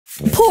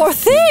Poor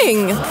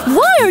thing!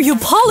 Why are you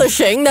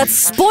polishing that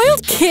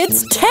spoiled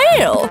kid's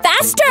tail?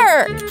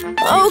 Faster!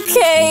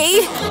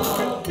 Okay.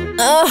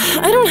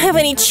 I don't have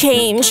any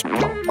change.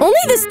 Only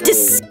this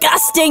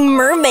disgusting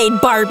mermaid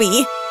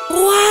Barbie.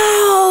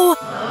 Wow!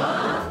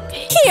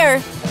 Here!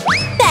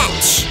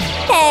 Fetch!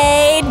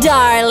 Hey,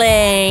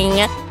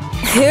 darling!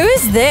 Who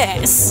is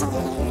this?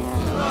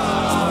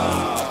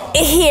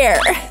 Here.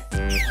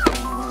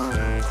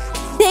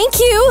 Thank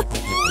you!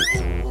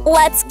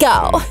 Let's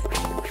go.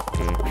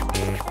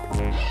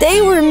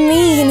 They were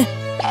mean.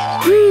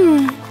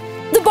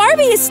 The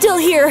Barbie is still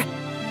here.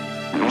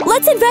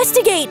 Let's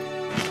investigate.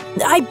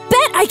 I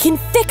bet I can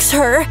fix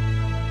her.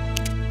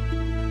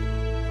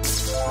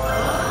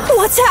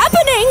 What's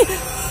happening?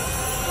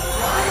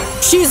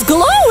 She's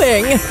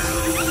glowing!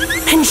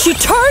 And she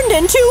turned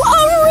into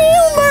a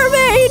real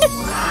mermaid!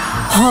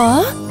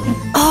 Huh?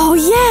 Oh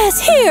yes,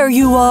 here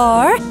you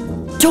are!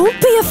 Don't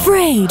be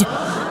afraid.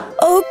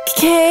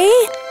 Okay.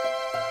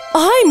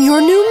 I'm your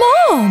new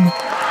mom!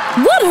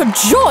 What a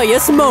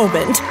joyous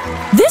moment!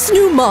 This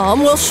new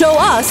mom will show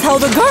us how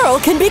the girl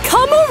can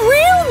become a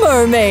real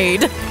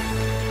mermaid!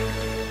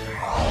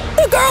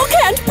 The girl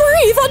can't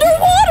breathe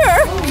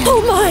underwater!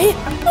 Oh my!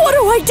 What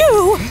do I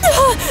do?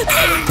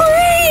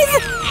 Breathe!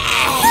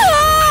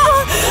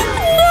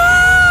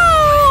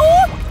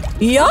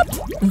 No! Yup,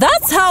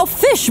 that's how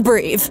fish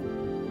breathe.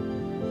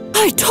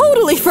 I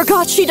totally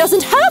forgot she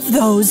doesn't have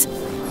those.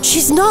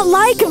 She's not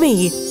like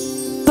me.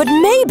 But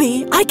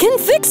maybe I can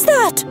fix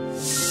that.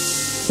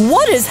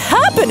 What is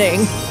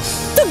happening?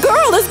 The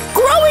girl is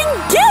growing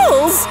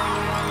gills!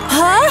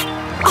 Huh?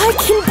 I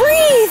can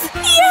breathe!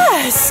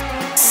 Yes!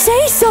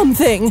 Say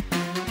something!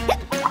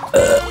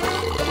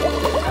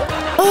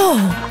 Oh,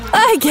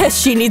 I guess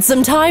she needs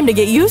some time to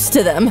get used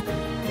to them.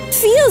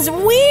 Feels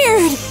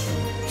weird!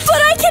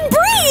 But I can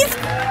breathe!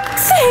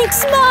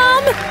 Thanks,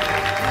 Mom!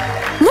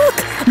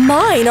 Look,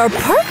 mine are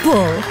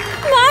purple!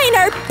 Mine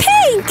are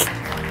pink!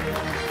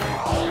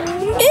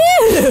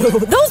 Ew!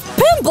 Those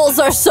pimples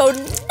are so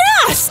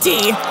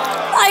nasty!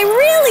 I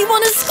really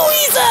want to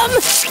squeeze them!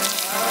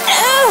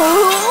 Ew!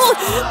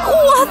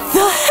 What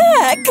the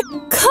heck?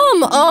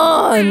 Come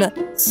on!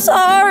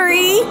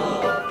 Sorry!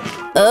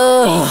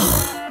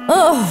 Ugh.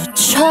 Oh,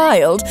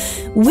 child.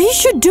 We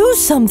should do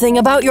something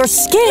about your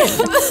skin.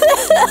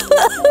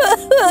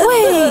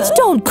 Wait,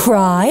 don't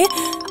cry.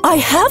 I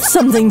have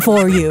something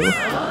for you.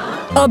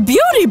 A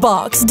beauty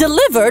box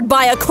delivered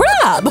by a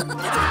crab.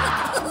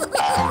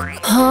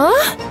 Huh?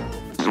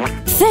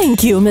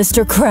 Thank you,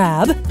 Mr.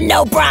 Crab.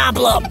 No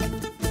problem!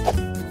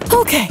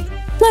 Okay,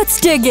 let's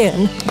dig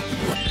in.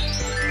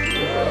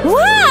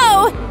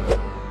 Wow!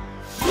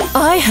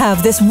 I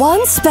have this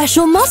one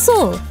special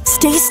muscle.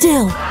 Stay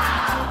still.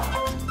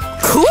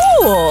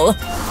 Cool!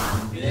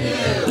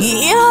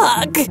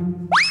 Yuck!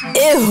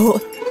 Ew!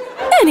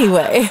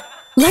 Anyway,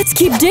 let's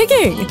keep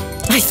digging.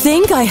 I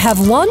think I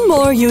have one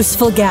more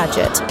useful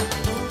gadget.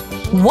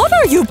 What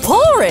are you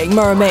pouring,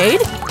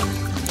 mermaid?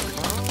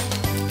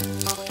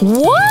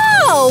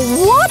 Wow!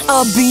 What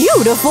a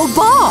beautiful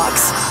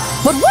box!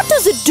 But what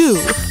does it do?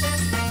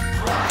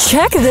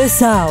 Check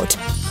this out.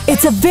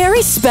 It's a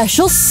very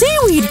special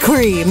seaweed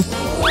cream.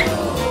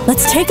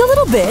 Let's take a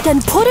little bit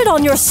and put it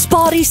on your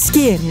spotty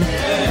skin.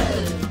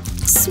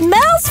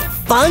 Smells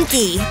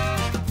funky.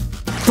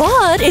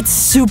 But it's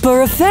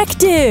super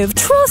effective,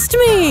 trust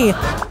me!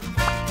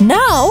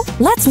 Now,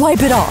 let's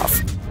wipe it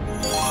off.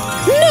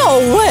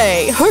 No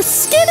way! Her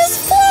skin is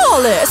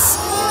flawless!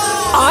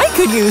 I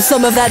could use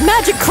some of that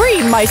magic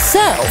cream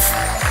myself.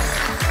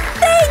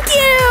 Thank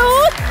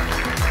you!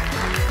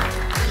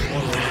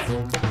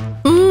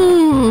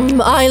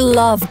 I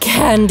love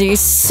candy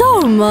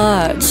so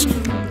much.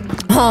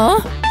 Huh?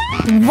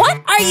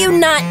 What are you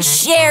not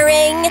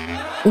sharing?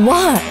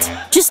 What?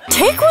 Just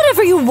take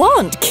whatever you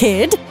want,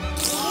 kid.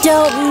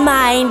 Don't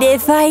mind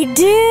if I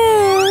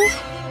do.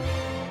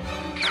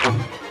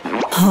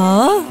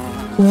 Huh?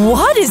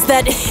 What is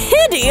that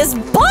hideous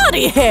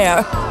body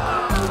hair?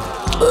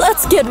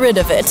 Let's get rid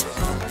of it.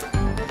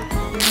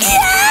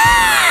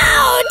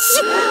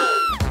 Ouch!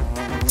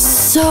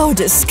 So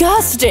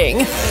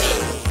disgusting.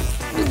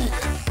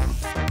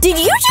 Did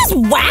you just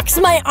wax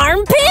my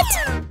armpit?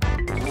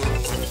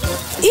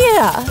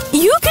 Yeah,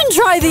 you can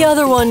try the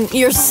other one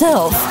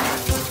yourself.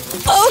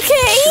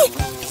 Okay.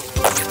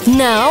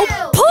 Now,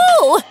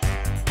 pull!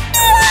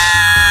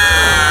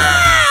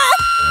 Ah!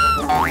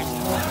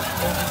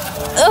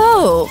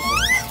 Oh,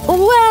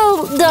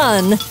 well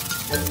done.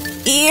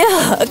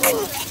 Yuck.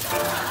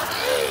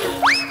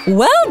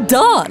 Well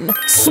done.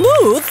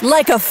 Smooth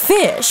like a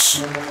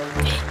fish.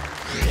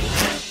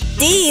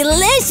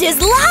 Delicious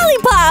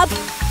lollipop!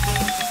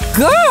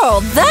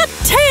 Girl, that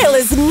tail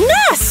is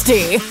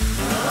nasty!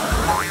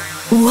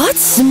 What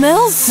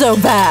smells so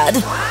bad?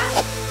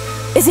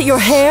 Is it your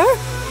hair?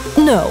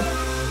 No.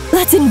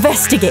 Let's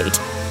investigate.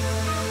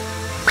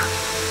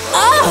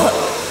 Oh!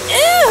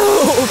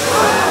 Ew!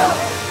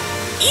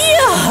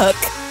 Yuck!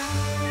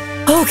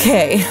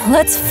 Okay,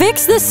 let's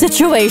fix this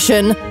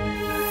situation.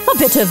 A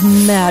bit of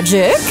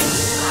magic.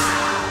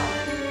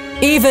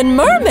 Even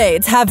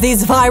mermaids have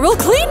these viral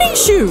cleaning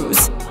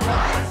shoes!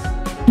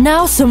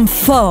 Now some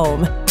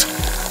foam.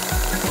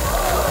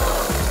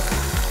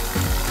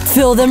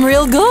 Fill them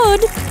real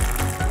good.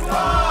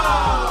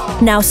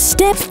 Now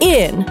step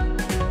in.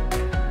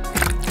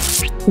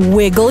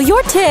 Wiggle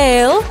your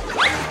tail.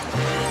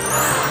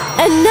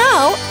 And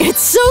now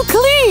it's so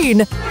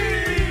clean!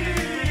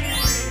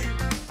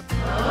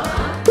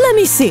 Let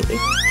me see.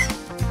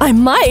 I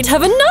might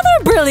have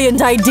another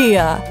brilliant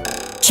idea.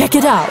 Check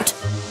it out.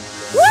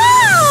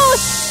 Wow!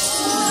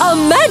 A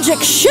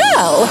magic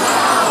shell!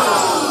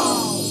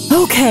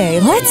 Okay,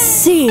 let's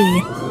see.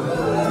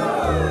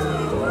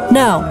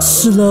 Now,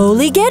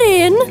 slowly get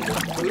in.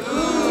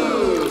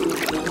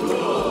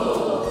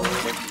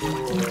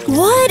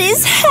 What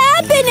is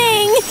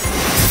happening?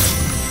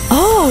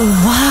 Oh,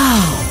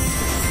 wow!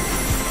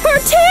 Her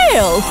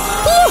tail!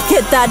 Look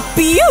at that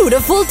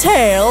beautiful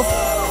tail!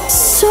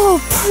 So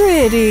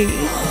pretty!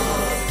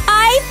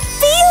 I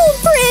feel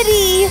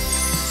pretty!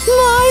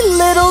 My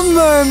little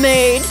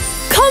mermaid!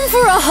 Come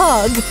for a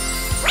hug!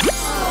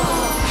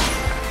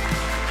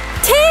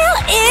 Tail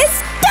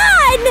is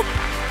done!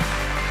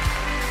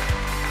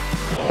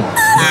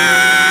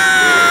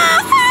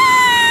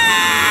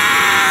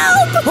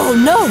 Help! Oh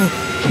no!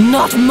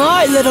 Not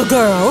my little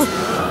girl!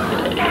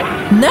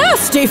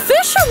 Nasty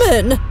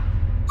fisherman!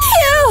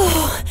 Phew!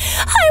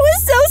 I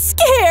was so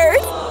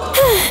scared!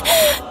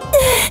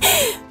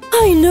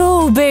 I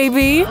know,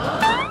 baby.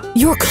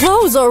 Your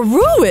clothes are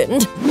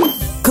ruined.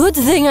 Good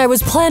thing I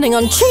was planning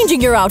on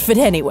changing your outfit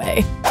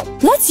anyway.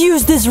 Let's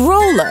use this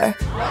roller.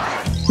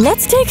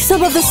 Let's take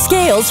some of the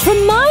scales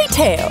from my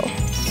tail.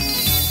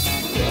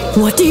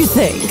 What do you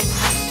think?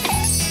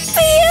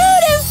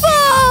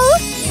 Beautiful!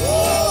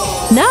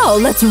 Now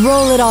let's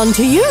roll it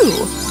onto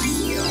you.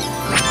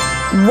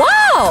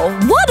 Wow!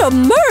 What a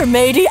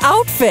mermaidy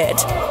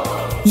outfit!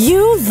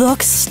 You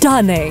look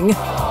stunning.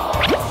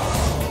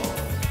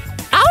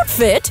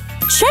 Outfit?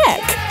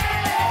 Check.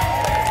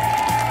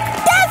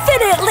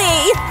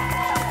 Definitely!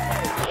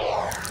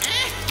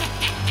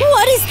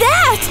 What is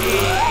that?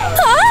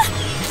 Huh?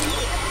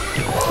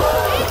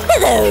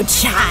 Hello,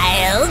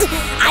 child.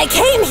 I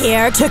came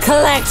here to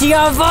collect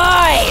your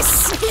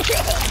voice.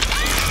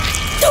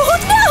 Oh,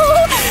 no!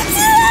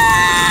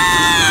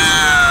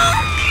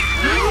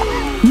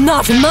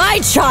 Not my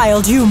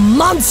child, you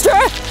monster!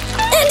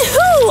 And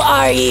who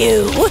are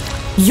you?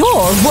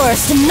 Your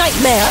worst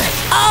nightmare!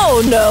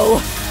 Oh, no!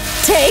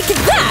 Take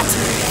that!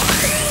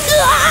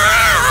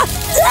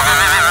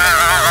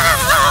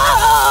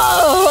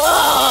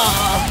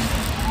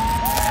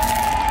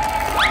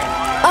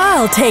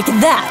 I'll take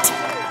that!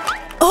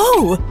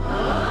 Oh!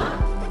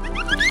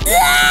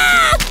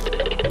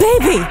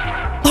 Baby!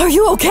 Are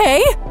you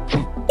okay?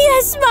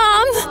 Yes,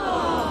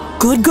 Mom!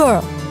 Good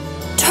girl.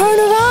 Turn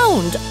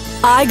around.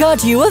 I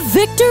got you a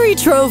victory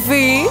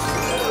trophy!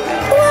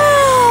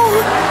 Wow!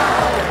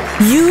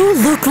 You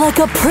look like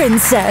a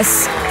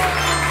princess.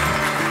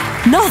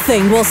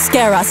 Nothing will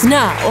scare us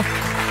now.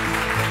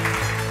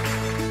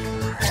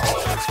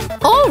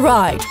 All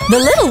right, the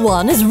little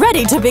one is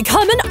ready to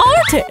become an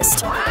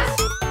artist.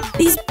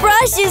 These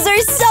brushes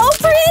are so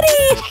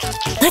pretty!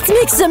 Let's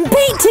make some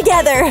paint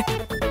together!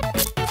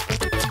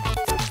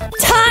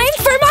 Time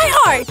for my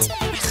art!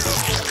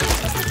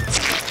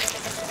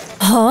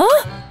 Huh?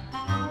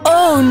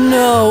 Oh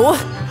no!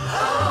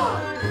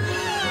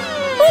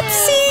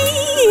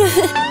 Oopsie!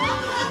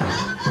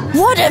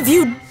 What have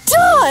you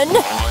done?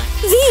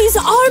 These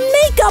are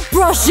makeup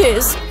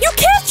brushes! You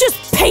can't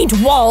just paint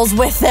walls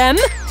with them!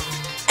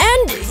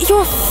 And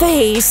your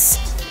face.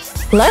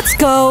 Let's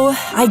go.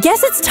 I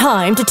guess it's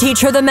time to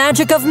teach her the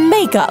magic of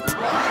makeup.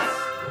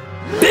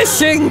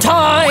 Fishing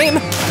time!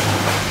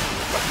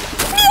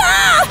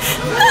 Ah!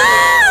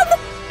 Mom!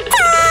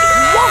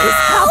 What is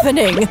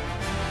happening?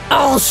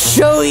 I'll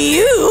show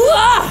you!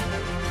 Ah!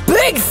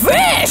 Big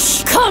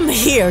fish! Come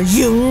here,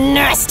 you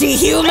nasty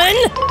human!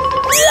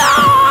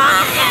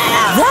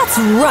 Ah! That's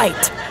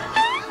right!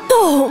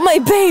 Oh, my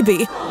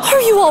baby!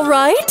 Are you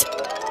alright?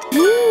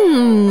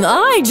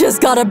 I just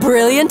got a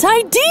brilliant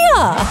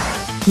idea!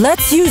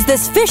 Let's use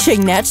this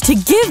fishing net to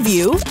give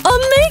you a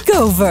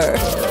makeover!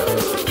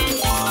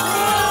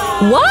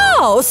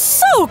 Wow,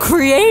 so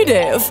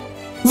creative!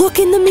 Look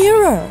in the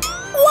mirror!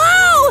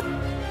 Wow!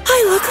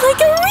 I look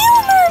like a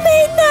real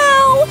mermaid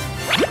now!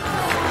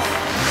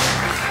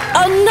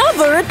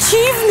 Another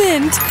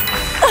achievement!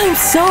 I'm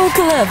so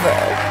clever!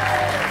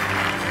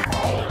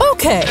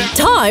 Okay,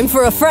 time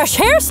for a fresh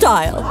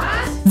hairstyle!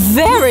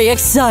 Very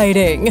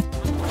exciting!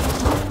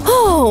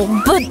 Oh,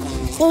 but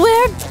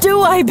where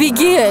do I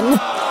begin?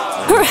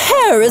 Her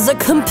hair is a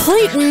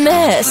complete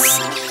mess!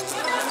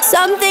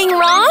 Something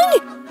wrong?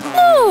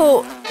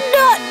 No,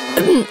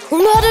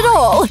 not at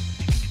all!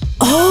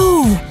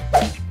 Oh!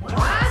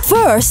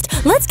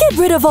 First, let's get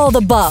rid of all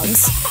the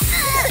bugs.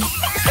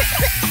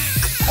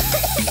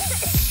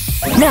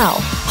 Now,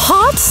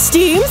 hot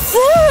steam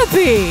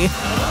therapy!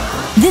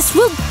 This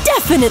will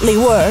definitely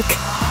work!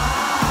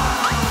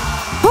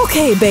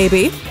 Okay,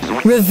 baby.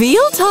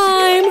 Reveal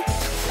time!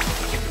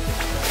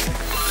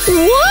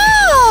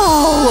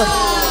 Wow!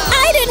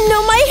 I didn't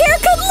know my hair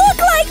could look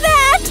like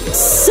that!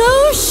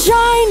 So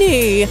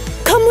shiny!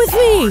 Come with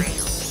me.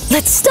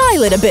 Let's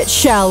style it a bit,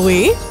 shall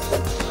we?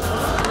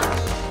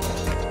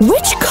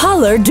 Which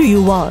color do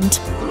you want?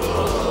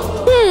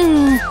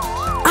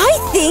 I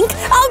think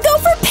I'll go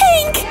for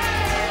pink!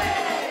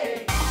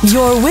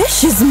 Your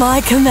wish is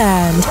my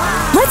command.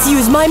 Let's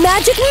use my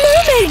magic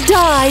mermaid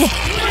dye!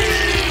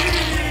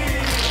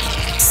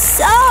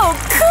 So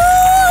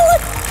cool!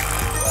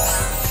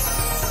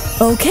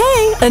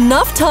 Okay,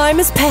 enough time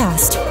has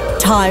passed.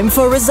 Time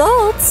for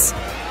results.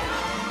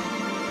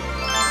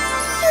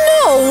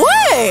 No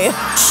way!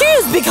 She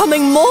is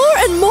becoming more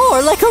and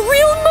more like a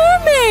real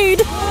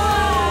mermaid!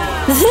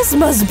 This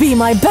must be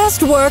my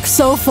best work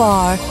so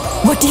far.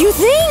 What do you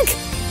think?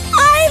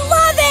 I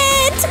love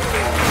it!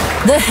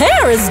 The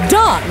hair is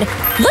done!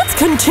 Let's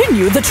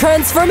continue the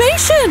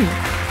transformation!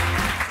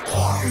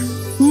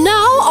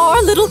 Now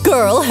our little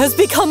girl has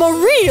become a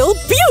real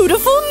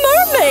beautiful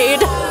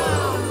mermaid!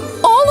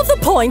 All of the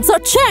points are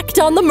checked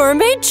on the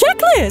mermaid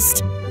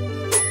checklist!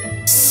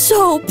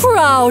 So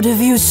proud of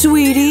you,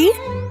 sweetie!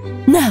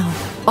 Now,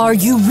 are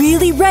you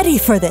really ready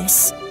for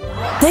this?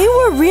 They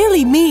were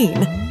really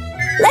mean.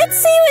 Let's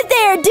see what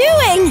they're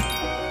doing!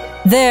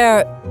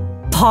 They're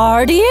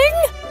partying?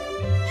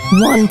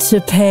 Want to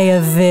pay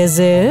a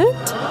visit?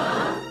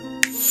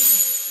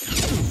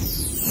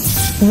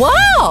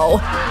 Wow!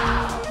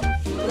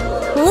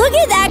 Look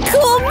at that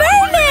cool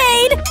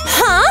mermaid!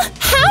 Huh?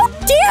 How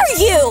dare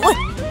you!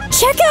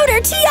 Check out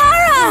her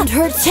tiara! And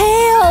her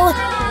tail!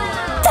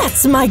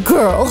 That's my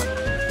girl!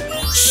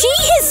 She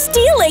is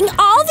stealing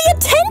all the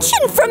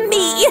attention from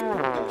me!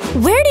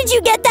 Where did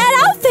you get that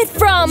outfit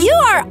from? You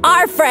are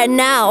our friend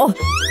now!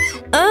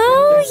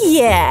 Oh,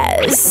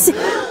 yes!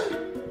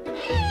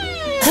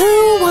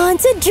 Who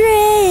wants a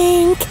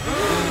drink?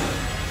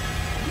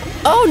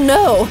 Oh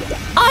no!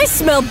 I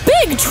smell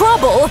big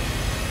trouble!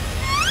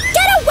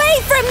 Get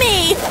away from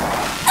me!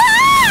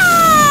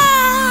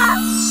 Ah!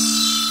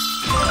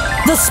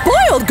 The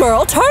spoiled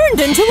girl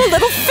turned into a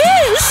little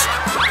fish!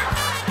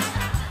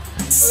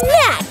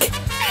 Snack!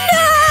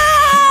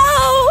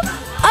 No!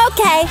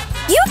 Okay,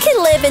 you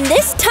can live in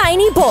this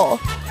tiny bowl.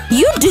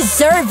 You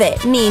deserve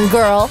it, mean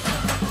girl.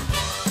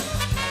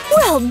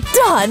 Well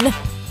done!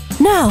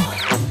 Now,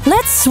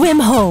 let's swim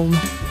home.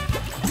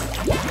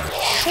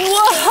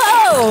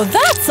 Whoa!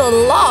 That's a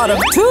lot of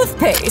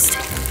toothpaste!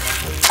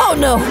 Oh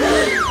no!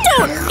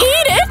 Don't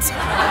eat it!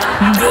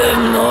 Good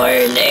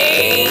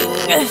morning!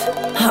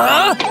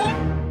 Huh?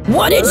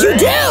 What did you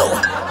do?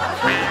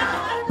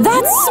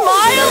 That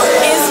smile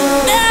is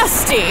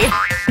nasty!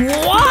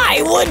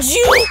 Why would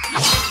you?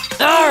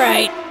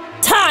 Alright,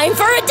 time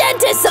for a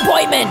dentist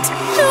appointment!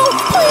 No,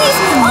 please!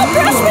 I'll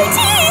brush my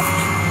teeth!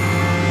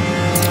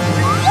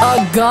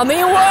 A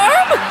gummy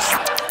worm?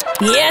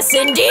 Yes,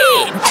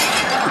 indeed!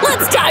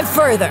 Let's dive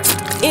further!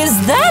 Is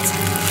that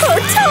her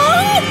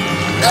tongue?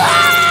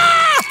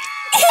 Ah!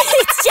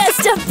 It's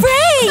just a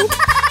prank!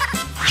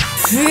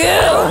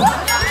 Phew!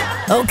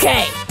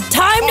 Okay,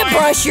 time to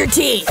brush your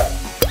teeth!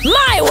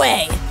 My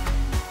way!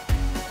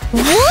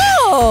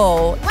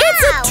 Whoa!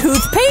 It's a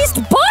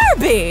toothpaste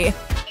Barbie!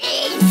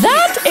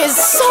 That is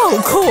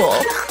so cool!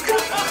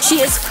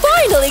 She is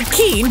finally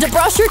keen to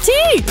brush her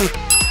teeth!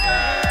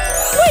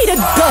 Way to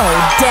go,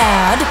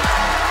 Dad!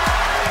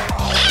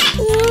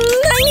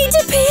 I need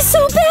to pee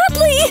so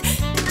badly!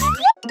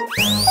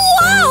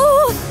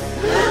 Whoa!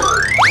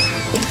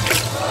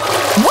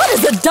 What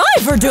is a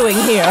diver doing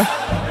here?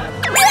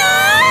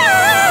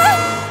 Ah!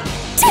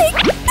 Take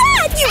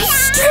that, you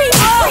strange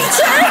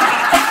creature!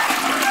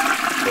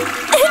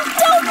 And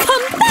don't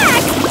come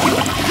back!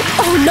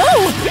 Oh no!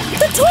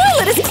 The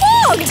toilet is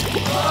clogged!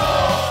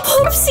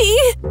 Oopsie!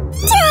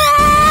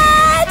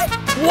 Dad!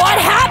 What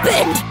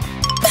happened?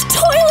 The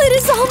toilet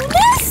is all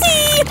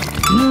messy!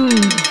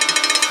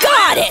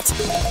 Got it!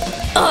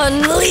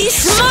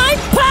 Unleash my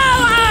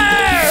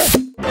power!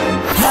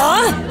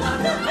 Huh?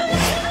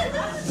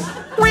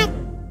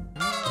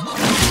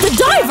 The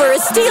diver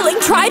is stealing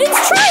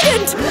Trident's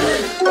trident!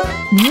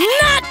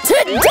 Not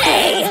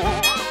today!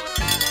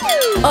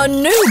 A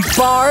new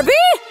Barbie?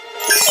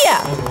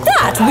 Yeah,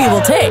 that we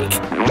will take.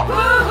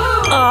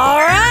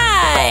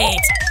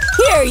 Alright!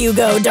 Here you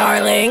go,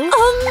 darling.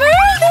 A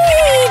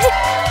mermaid!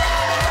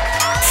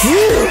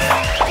 Phew!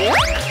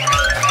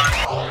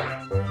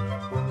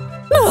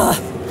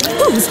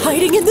 Who's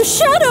hiding in the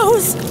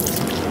shadows?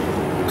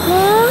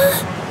 Huh?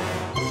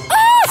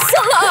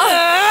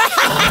 Ursula!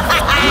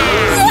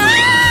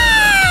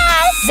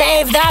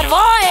 Save that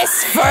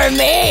voice for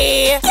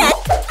me! Get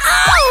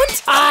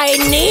out! I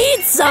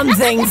need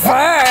something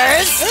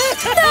first!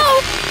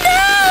 No!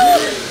 No!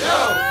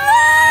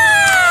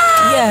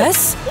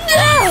 Yes?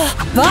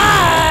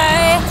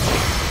 Bye!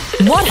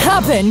 What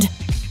happened?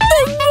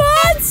 The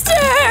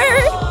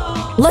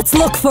monster! Let's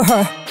look for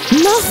her.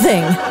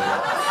 Nothing.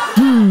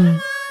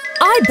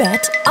 I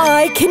bet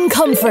I can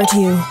comfort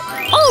you.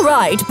 All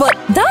right, but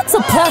that's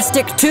a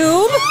plastic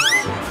tube.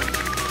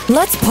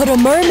 Let's put a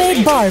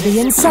mermaid Barbie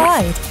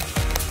inside.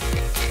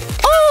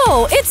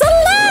 No, it's a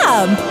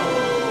lamp!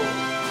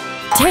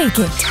 Take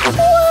it.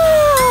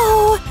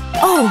 Wow!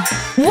 Oh,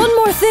 one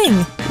more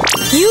thing.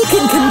 You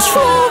can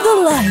control the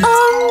light.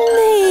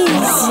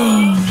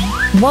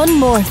 Amazing! One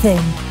more thing.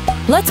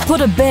 Let's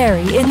put a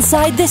berry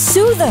inside this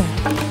soother.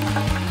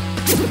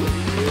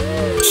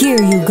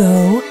 Here you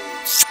go.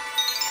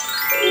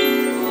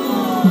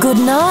 Good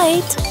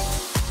night.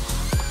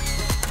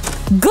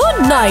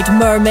 Good night,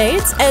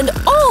 mermaids and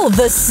all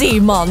the sea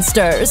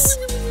monsters.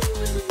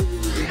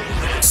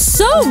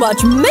 So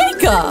much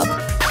makeup!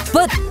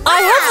 But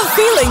I have a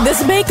feeling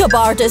this makeup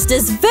artist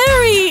is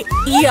very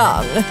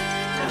young.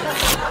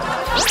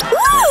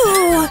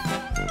 Ooh!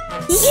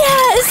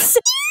 Yes!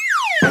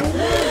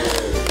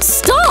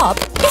 Stop!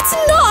 It's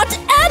not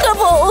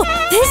edible!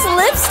 This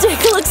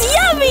lipstick looks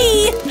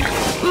yummy!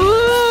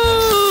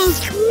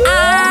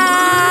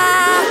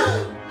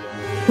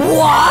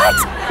 What?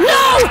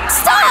 No!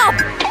 Stop!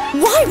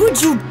 Why would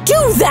you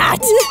do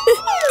that?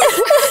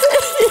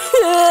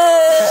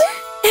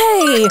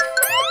 Hey!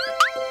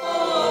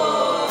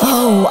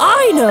 Oh,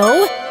 I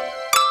know!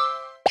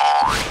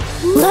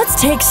 Let's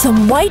take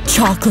some white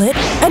chocolate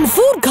and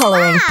food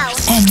coloring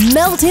and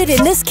melt it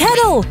in this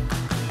kettle.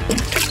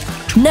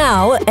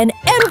 Now, an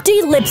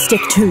empty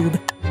lipstick tube.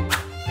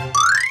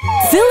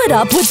 Fill it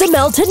up with the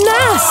melted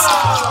mass.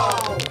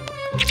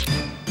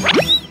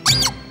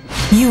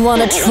 You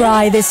wanna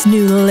try this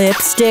new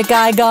lipstick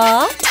I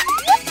got?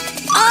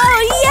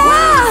 Oh,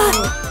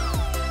 yeah!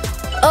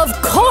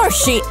 Of course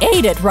she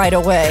ate it right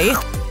away.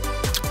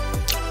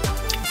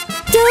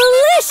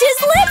 Delicious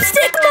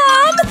lipstick,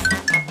 Mom!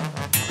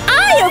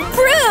 I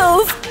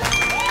approve!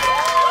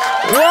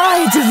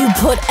 Why do you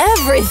put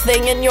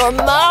everything in your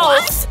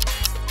mouth?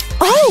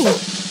 Oh!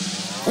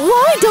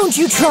 Why don't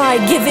you try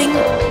giving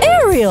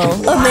Ariel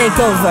a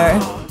makeover?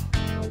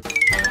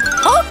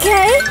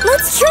 Okay,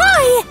 let's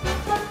try!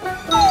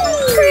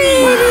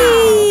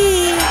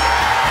 Pretty!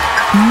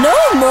 No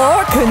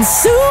more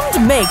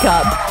consumed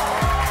makeup!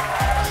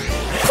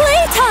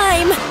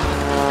 Playtime!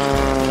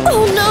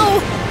 Oh no!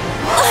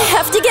 I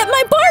have to get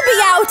my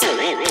Barbie out!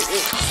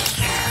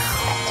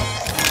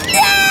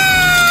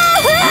 Ah!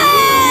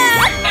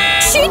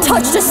 She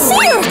touched a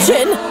sea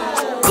urchin!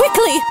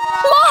 Quickly!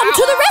 Mom,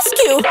 to the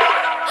rescue!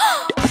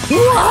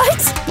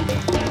 What?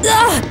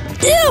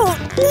 Ew!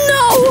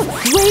 No!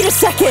 Wait a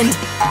second!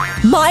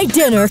 My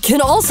dinner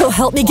can also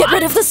help me get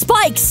rid of the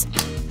spikes!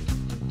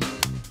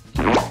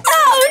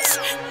 Ouch!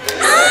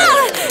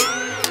 Ah!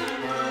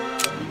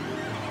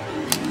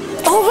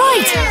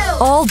 Alright!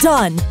 All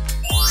done!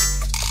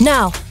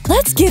 Now,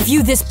 let's give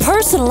you this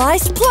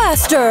personalized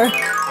plaster!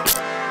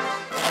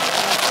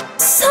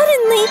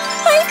 Suddenly,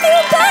 I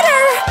feel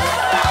better!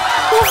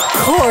 Of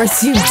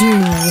course you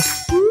do!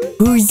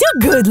 Who's a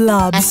good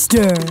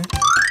lobster?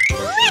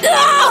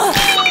 Ah!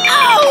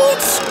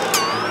 Ouch!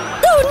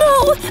 Oh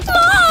no!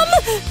 Mom!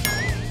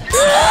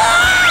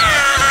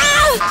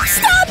 Ah!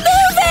 Stop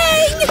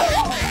moving!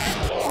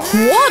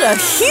 What a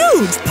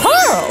huge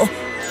pearl!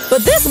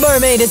 But this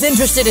mermaid is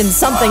interested in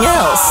something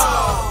else.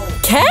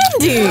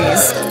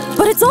 Candies!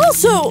 But it's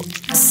also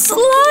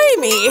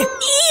slimy!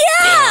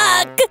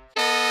 Yuck!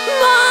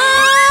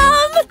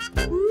 Mom!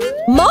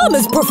 Mom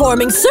is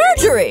performing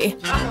surgery!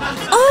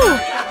 Oh!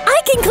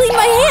 I can clean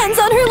my hands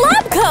on her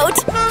lab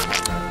coat!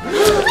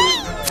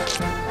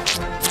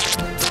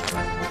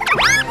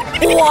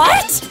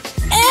 What?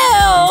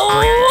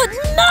 Ew!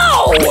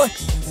 No!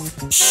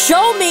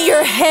 Show me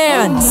your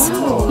hands!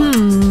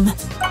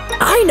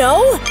 I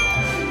know!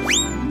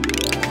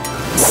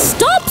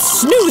 Stop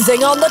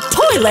snoozing on the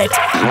toilet!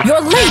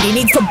 Your lady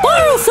needs to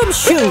borrow some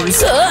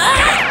shoes!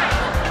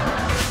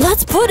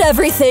 Let's put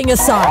everything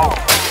aside.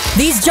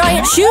 These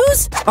giant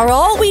shoes are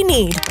all we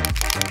need.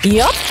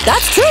 Yup,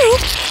 that's true.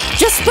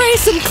 Just spray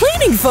some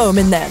cleaning foam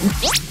in them.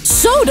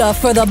 Soda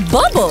for the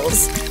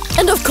bubbles.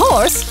 And of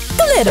course,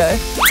 glitter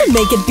to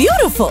make it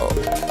beautiful.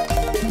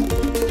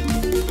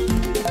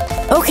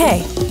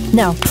 Okay,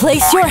 now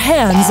place your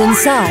hands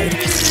inside.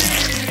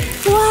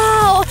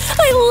 Wow,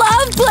 I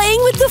love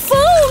playing with the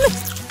foam!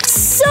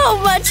 So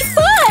much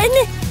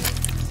fun!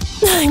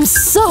 I'm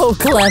so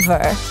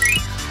clever.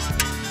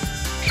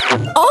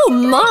 Oh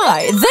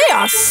my, they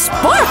are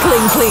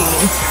sparkling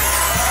clean!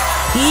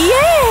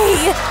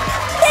 Yay!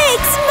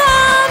 Thanks,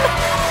 Mom!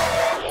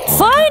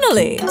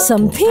 Finally,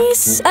 some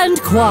peace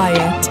and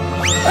quiet.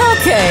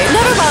 Okay,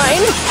 never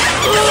mind.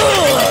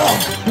 Ugh.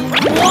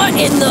 What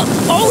in the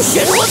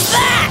ocean was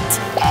that?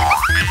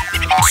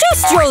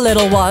 Just your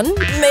little one,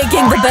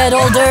 making the bed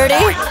all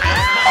dirty.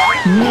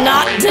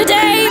 Not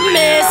today,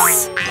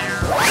 miss!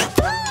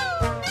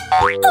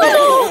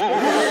 Oh.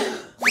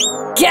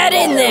 Get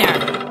in there!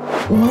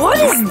 What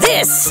is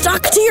this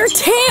stuck to your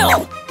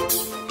tail?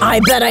 I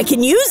bet I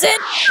can use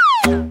it!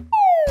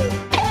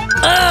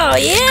 Oh,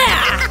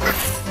 yeah!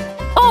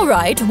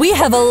 Alright, we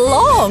have a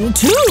long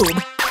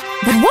tube.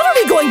 But what are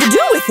we going to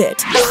do with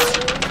it?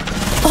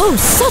 Oh,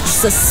 such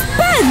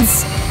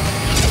suspense!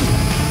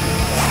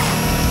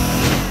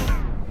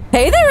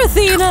 Hey there,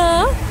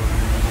 Athena!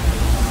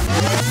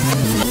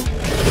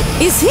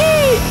 Is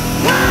he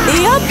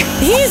Yep,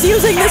 he's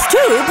using this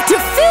tube to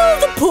fill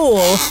the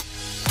pool.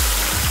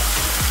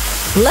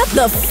 Let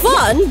the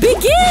fun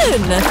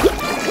begin!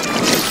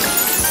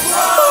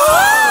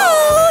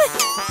 Whoa!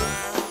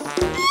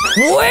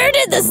 Where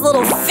did this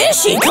little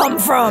fishy come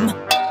from?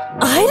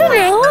 I don't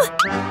know.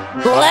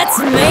 Let's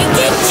make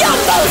it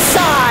jumbo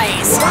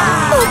size!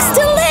 Looks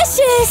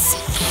delicious!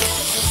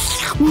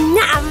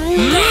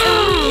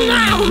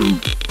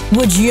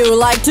 Would you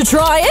like to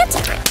try it?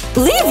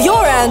 Leave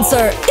your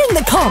answer in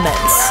the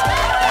comments.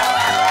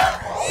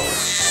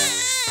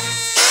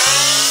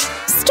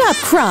 Stop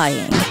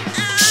crying.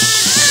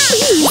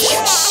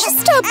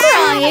 Stop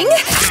crying!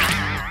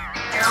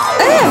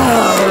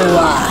 Ew!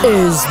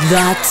 Is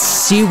that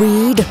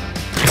seaweed?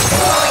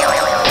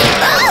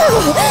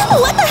 Oh,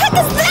 what the heck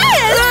is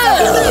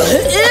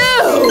this?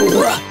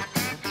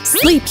 Ew!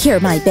 Sleep here,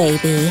 my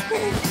baby.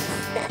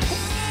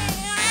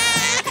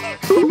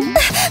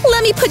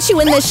 Let me put you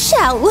in the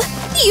shell.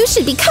 You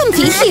should be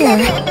comfy here.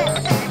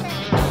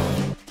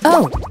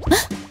 Oh,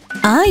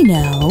 I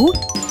know.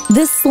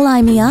 This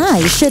slimy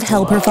eye should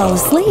help her fall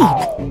asleep.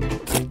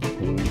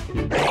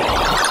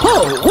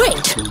 Oh,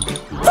 wait!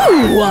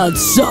 Who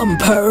wants some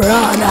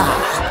piranha?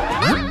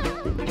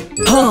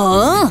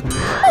 Huh?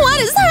 What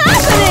is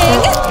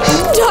happening?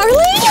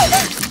 Darling?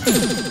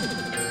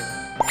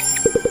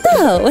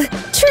 Oh,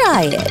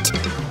 try it.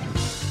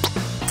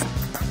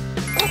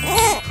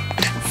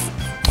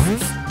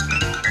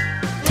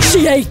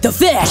 She ate the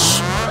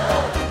fish!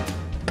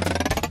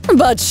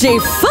 But she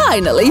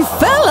finally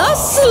fell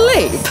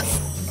asleep!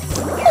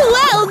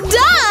 Well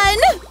done!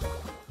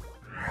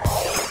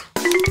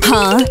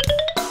 Huh?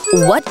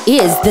 What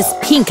is this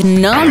pink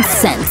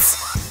nonsense?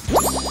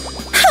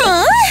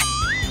 Huh?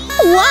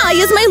 Why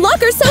is my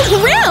locker so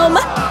grim?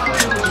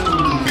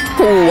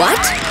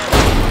 What?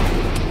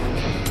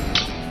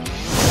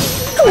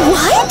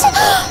 What?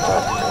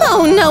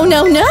 Oh, no,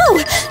 no, no!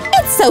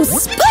 It's so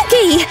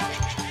spooky!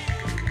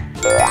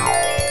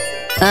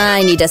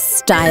 I need to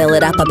style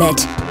it up a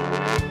bit.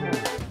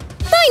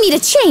 I need to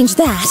change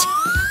that.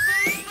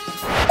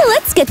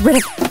 Let's get rid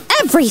of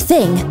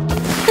everything.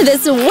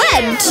 This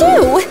web,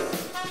 too.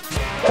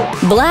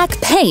 Black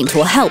paint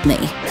will help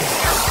me.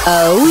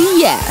 Oh,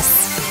 yes.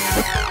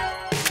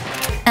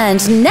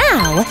 And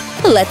now,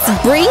 let's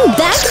bring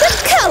back the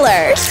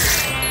color.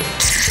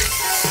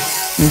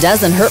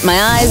 Doesn't hurt my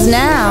eyes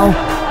now.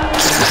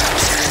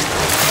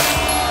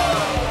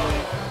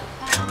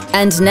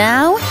 And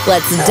now,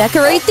 let's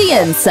decorate the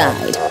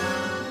inside.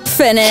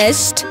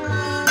 Finished!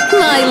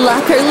 My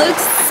locker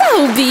looks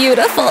so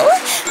beautiful!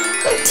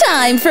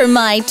 Time for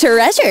my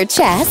treasure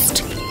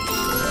chest!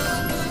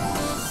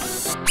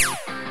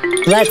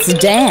 Let's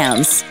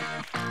dance!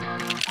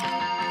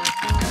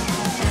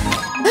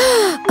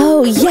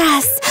 Oh,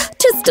 yes!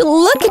 Just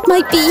look at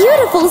my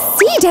beautiful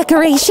sea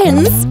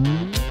decorations!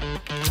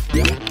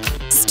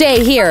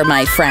 Stay here,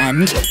 my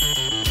friend.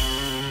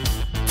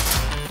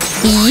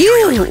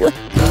 You!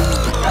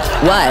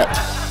 What?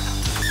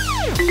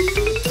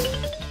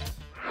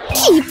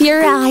 Keep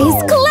your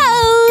eyes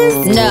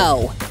closed!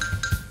 No!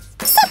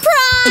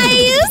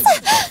 Surprise!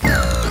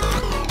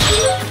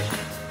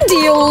 Do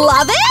you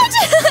love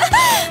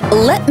it?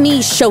 Let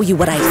me show you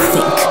what I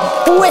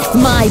think. With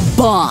my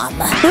bomb!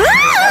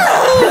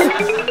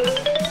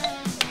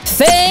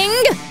 Thing!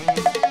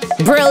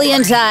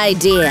 Brilliant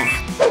idea!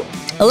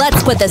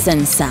 Let's put this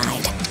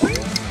inside.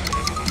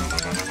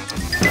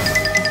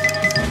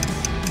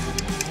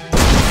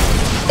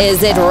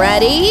 Is it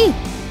ready?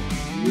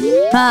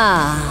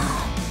 Ah.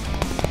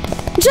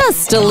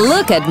 Just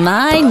look at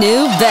my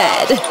new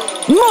bed.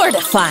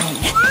 Mortifying.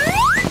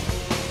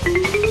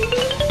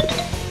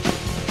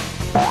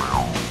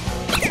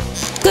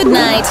 Good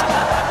night.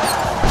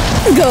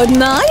 Good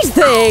night,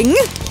 Thing.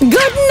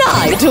 Good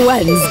night,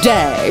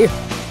 Wednesday.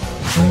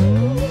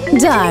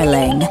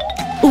 Darling,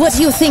 what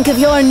do you think of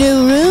your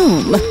new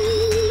room?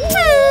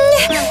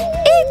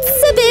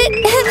 It's a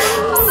bit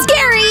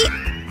scary.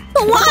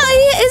 Why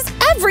is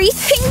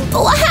everything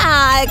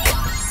black?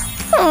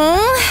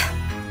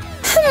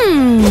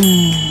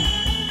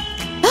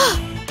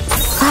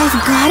 I've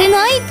got an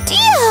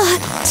idea!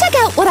 Check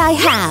out what I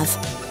have.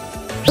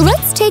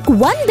 Let's take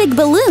one big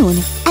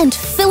balloon and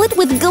fill it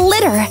with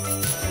glitter.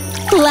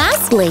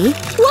 Lastly,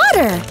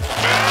 water.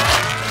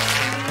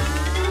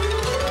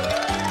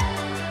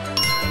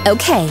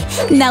 Okay,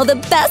 now the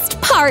best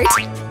part.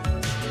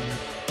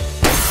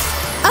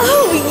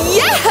 Oh,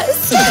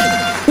 yes!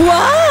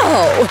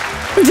 Wow!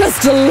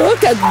 Just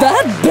look at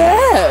that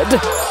bed!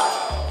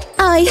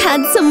 I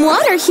had some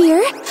water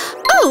here.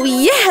 Oh,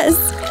 yes!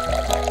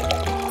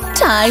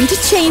 Time to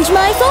change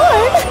my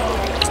form.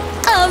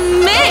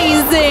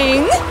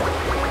 Amazing!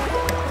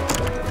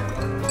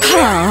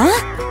 Huh?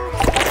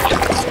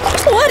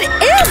 What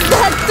is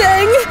that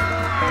thing?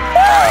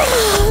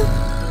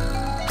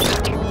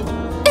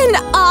 An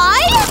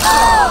eye?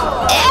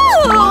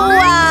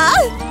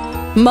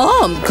 Ew!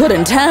 Mom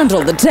couldn't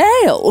handle the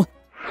tail.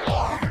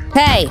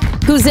 Hey,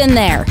 who's in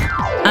there?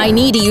 I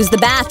need to use the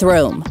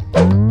bathroom.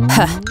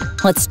 Huh,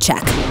 let's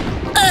check.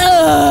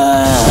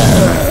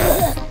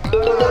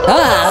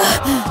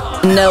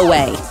 No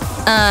way.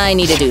 I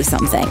need to do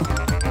something.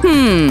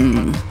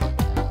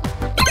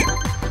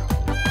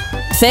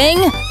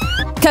 Thing,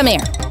 come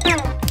here.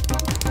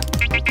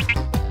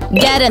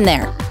 Get in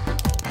there.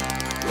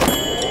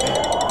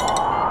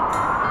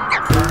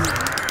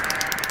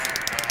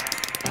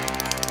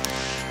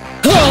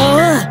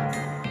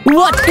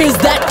 What is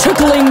that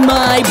tickling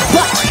my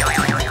butt?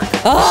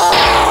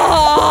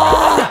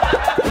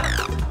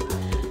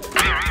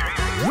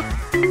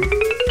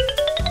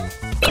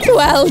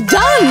 Well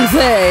done,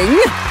 Thing!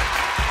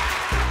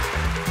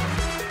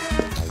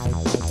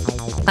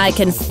 I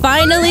can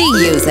finally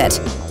use it.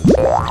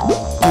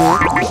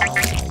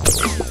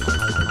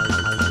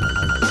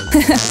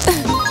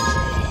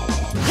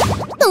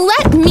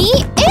 Let me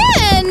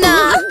in!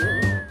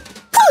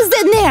 Who's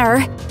in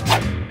there?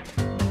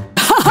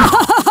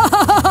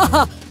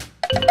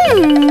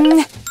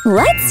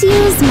 Let's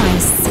use my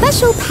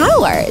special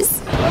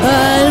powers.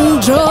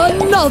 And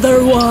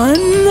another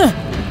one!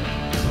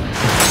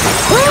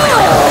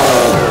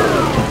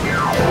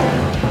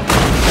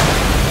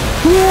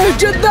 Where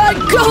did that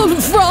come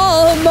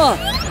from?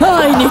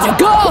 I need to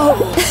go!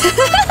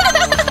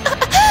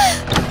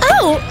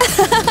 Oh!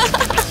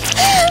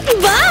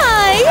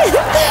 Bye!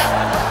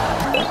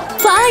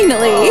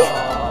 Finally!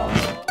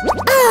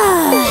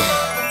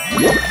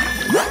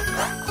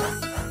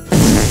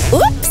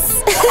 Oops!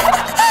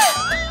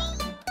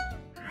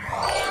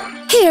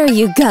 Here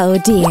you go,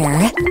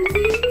 dear.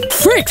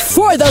 Fit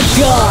for the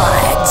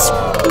gods!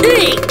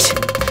 Eat!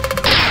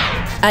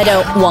 I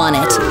don't want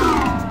it.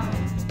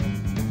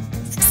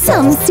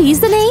 Some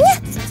seasoning?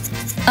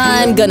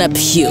 I'm gonna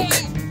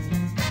puke.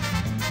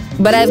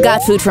 But I've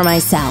got food for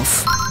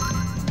myself.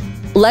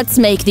 Let's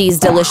make these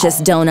delicious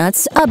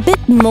donuts a bit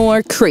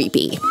more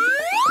creepy.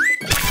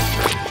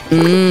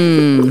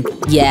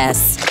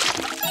 Yes.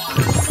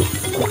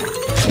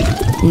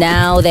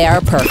 Now they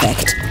are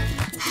perfect.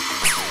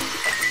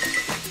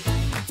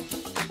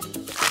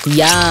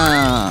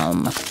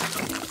 Yum.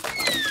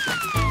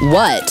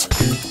 What?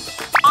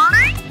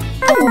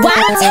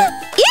 What?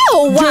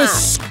 Ew!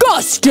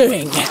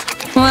 Disgusting!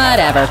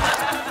 Whatever.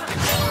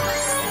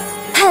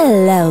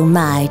 Hello,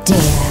 my dear.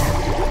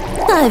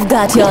 I've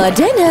got your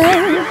dinner.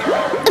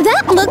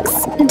 That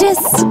looks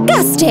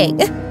disgusting.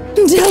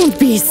 Don't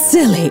be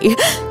silly.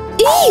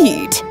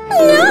 Eat!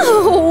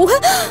 No!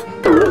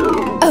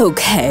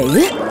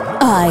 Okay,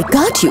 I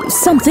got you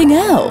something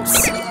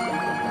else.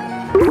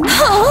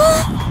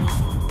 Huh?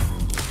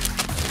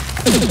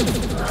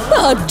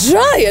 A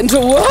giant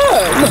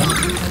worm!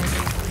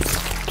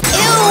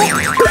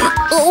 Ew!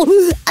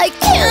 Oh, I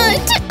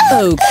can't!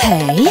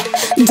 Okay,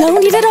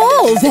 don't eat it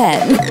all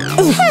then.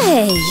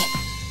 Hey!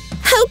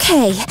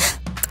 Okay,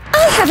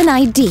 I have an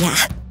idea.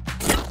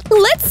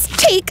 Let's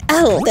take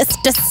this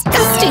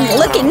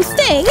disgusting-looking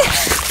thing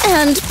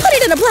and put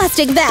it in a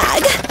plastic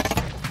bag.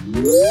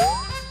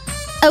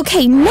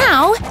 Okay,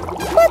 now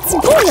let's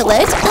boil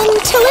it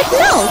until it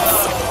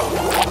melts.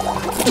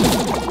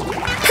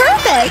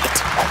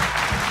 Perfect!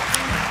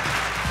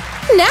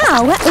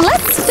 Now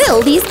let's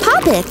fill these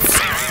poppets.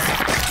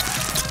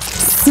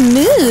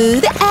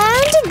 Smooth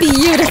and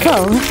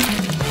beautiful.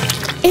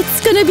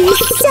 It's gonna be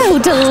so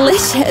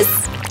delicious.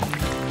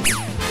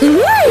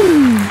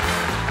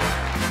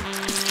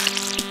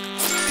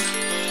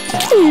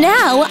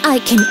 Now I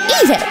can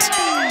eat it.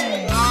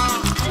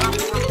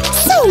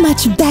 So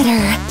much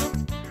better.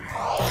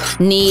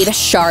 Need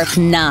sharp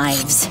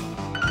knives.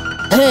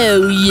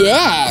 Oh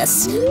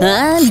yes,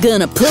 I'm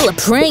gonna pull a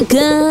prank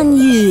on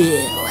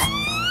you.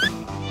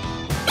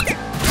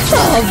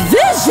 A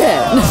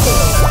vision!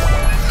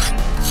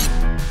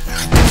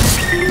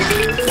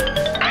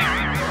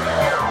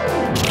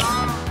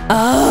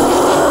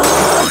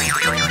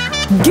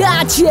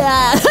 Gotcha!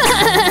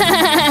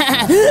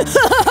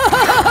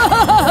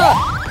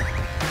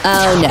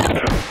 Oh no,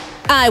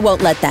 I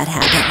won't let that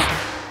happen.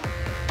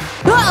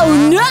 Oh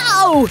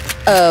no!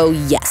 Oh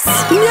yes.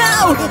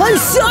 No! I'm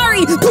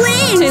sorry!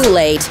 Please! Too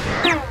late.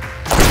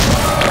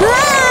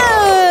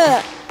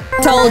 Ah!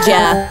 Told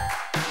ya.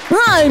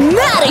 I'm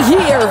out of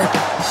here!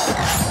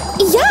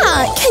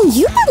 Yeah, can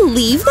you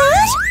believe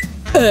that?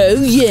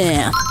 Oh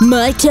yeah,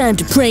 my time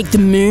to prank the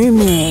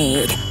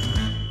mermaid.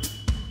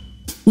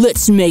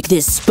 Let's make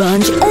this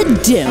sponge a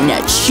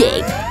donut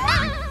shape.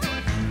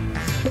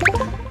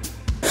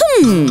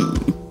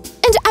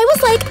 And I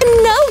was like,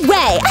 no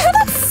way!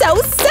 That's so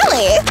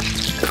silly!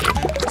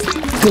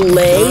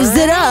 Glaze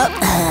it up.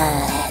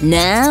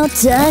 Now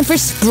time for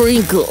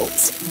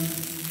sprinkles.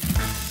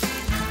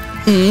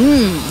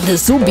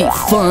 This'll be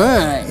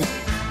fun.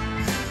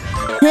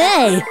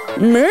 Hey,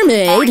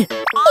 mermaid.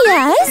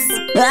 Yes?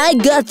 I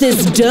got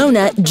this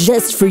donut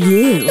just for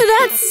you.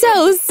 That's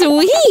so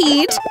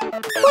sweet!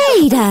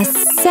 Wait a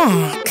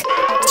sec.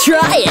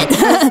 Try it.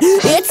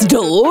 It's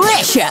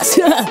delicious.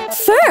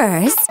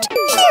 First,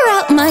 hear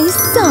out my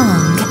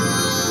song.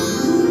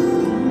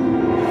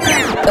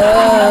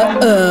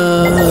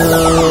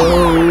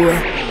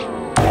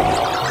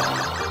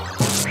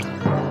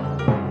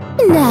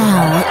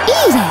 Now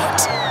eat it.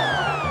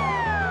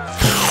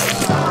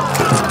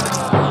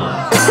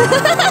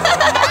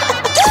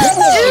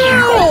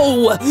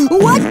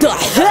 What the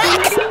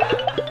heck?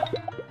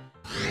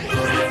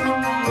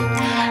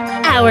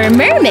 Our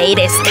mermaid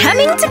is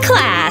coming to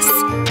class.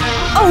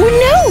 Oh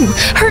no!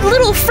 Her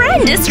little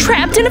friend is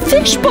trapped in a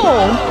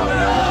fishbowl.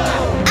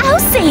 I'll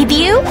save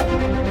you.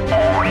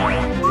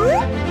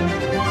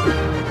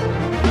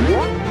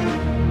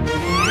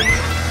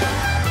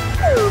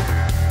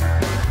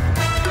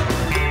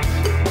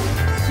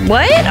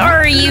 What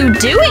are you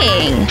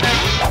doing?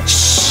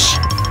 Shh!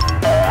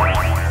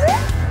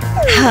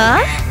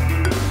 Huh?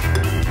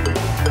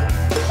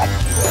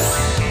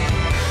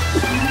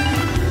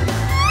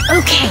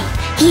 Okay,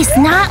 he's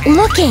not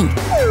looking.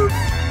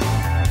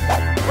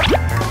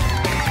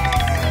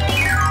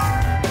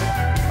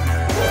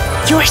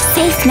 You're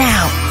safe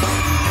now.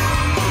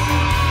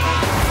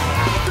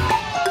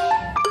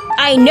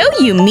 I know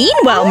you mean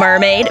well,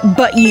 Mermaid,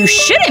 but you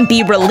shouldn't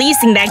be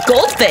releasing that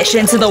goldfish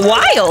into the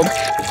wild.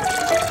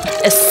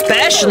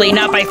 Especially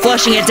not by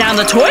flushing it down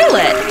the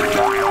toilet.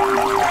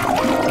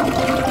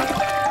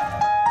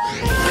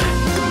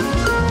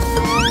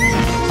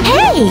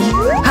 Hey!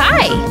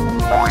 Hi!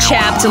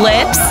 Chapped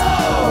lips.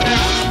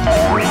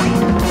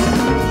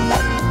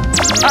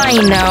 I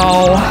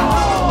know.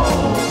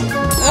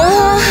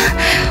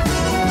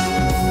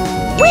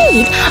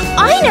 Wait!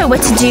 I know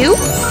what to do!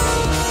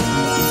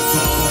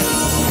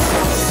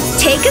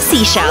 Take a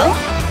seashell.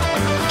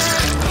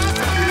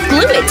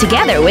 Glue it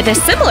together with a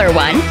similar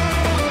one.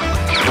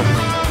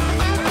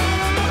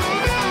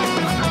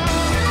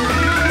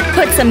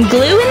 Put some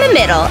glue in the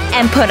middle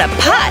and put a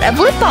pot of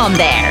lip balm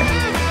there.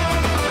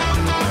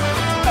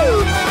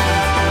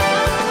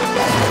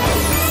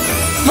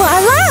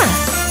 Voila!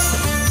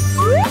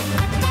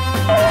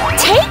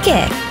 Take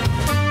it!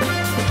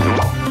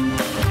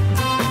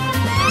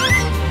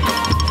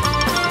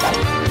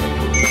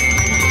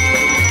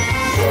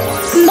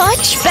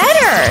 Much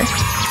better!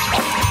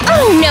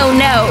 Oh, no,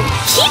 no!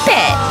 Keep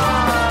it!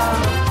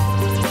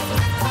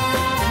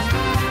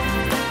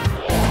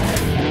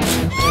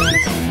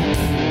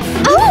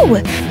 Oh!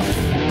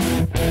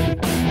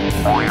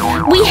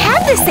 We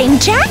have the same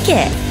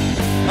jacket!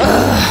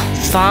 Ugh,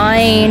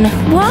 fine.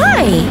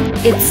 Why?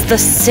 It's the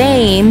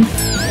same.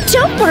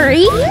 Don't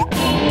worry!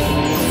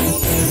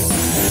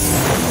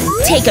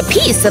 Take a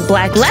piece of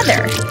black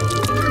leather.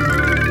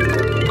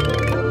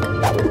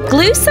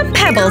 Glue some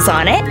pebbles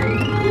on it.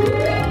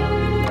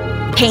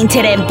 Paint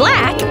it in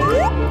black.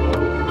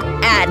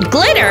 Add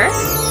glitter.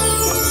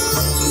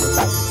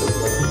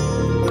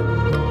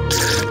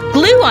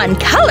 Glue on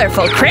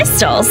colorful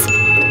crystals.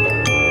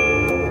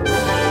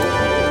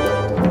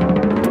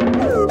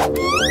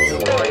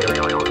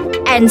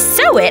 And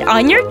sew it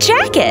on your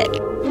jacket.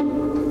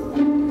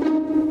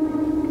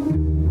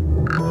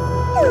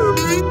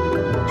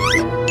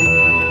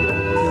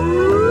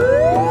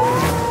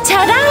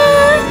 Ta-da!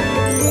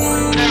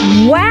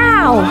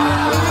 Wow!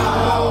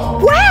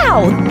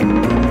 Wow!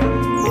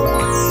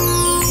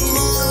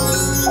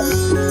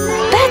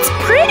 That's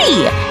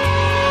pretty!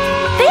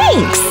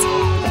 Thanks!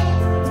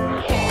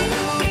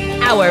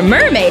 Our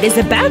mermaid is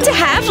about to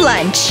have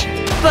lunch.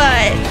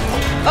 But,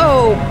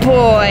 oh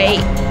boy,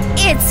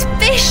 it's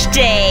fish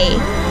day!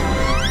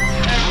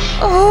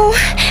 Oh,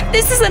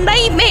 this is a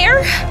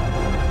nightmare!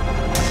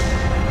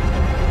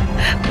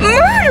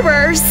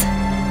 Murderers!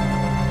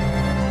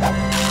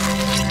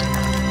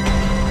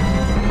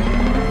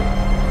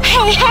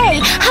 Hey, hey!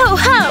 Ho,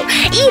 ho!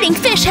 Eating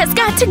fish has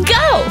got to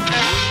go!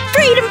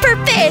 Freedom for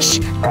fish!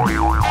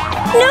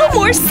 No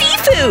more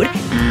seafood!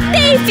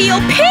 They feel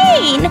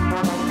pain!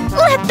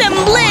 Let them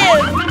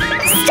live!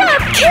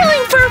 Stop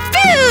killing for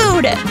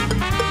food!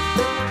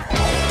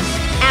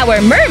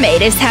 Our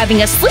mermaid is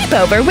having a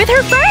sleepover with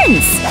her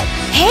friends!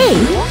 Hey!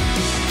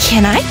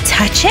 Can I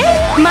touch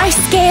it? My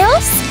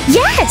scales?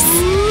 Yes!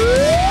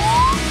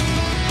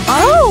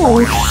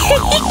 Oh!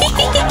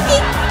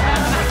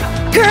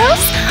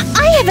 Girls,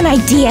 I have an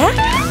idea!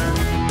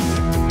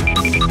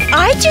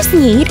 I just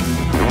need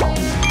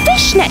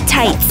fishnet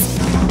tights!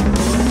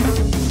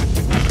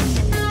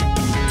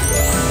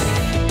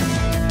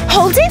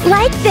 Hold it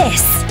like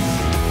this!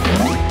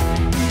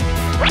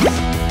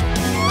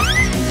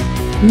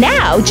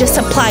 Now just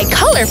apply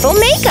colorful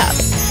makeup!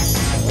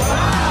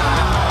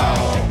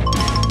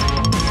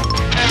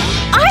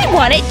 I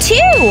want it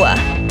too!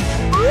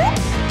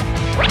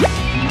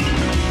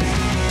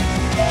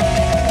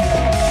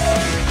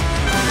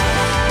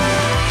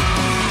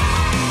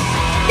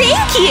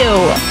 Thank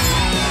you!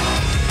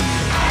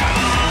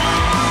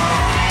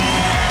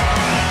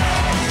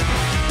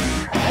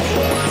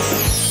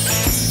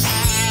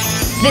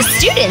 The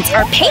students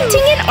are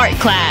painting in art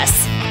class.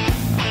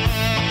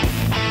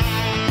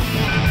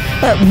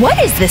 But what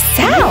is this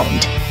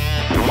sound?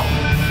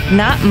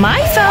 Not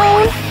my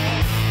phone.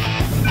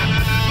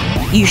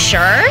 You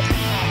sure?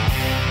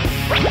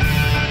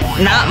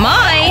 Not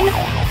mine.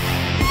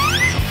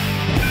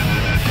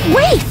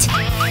 Wait!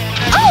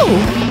 Oh!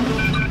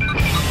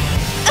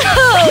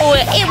 Oh,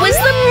 it was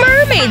the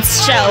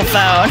mermaid's shell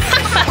phone.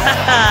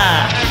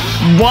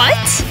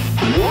 What?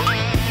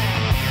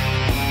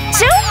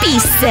 Don't be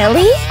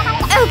silly.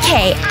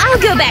 Okay, I'll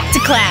go back to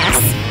class.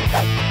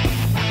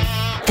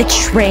 The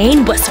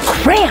train was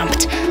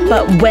cramped,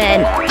 but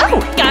when…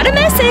 Oh, got a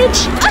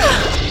message!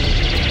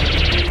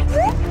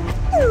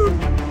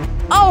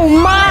 Oh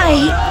my!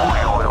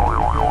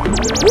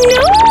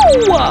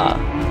 No!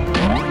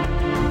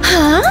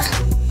 Huh?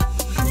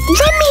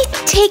 Let me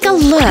take a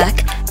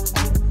look.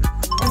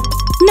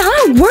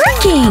 Not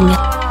working!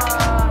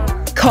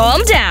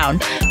 Calm down.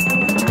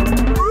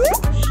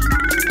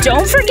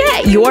 Don't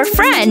forget, your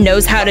friend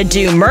knows how to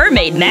do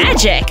mermaid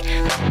magic.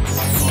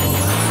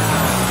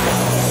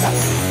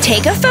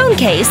 Take a phone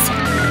case.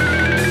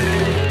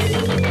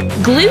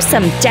 Glue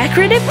some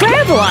decorative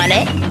gravel on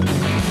it.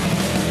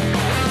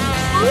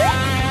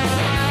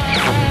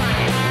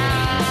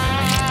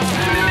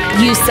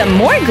 Use some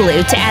more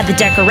glue to add the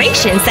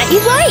decorations that you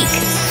like.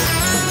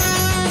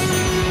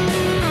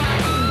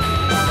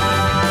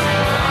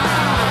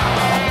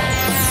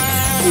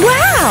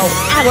 Wow!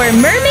 Our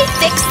mermaid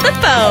fixed the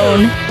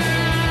phone!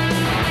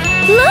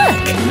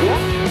 Look!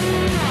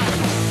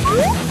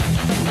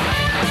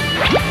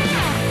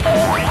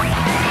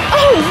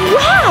 Oh,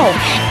 wow!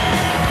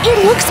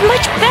 It looks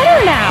much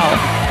better now!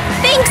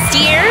 Thanks,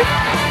 dear!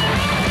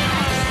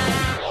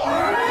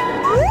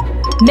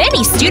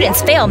 Many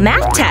students fail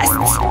math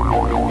tests,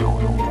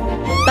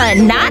 but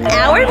not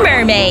our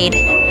mermaid!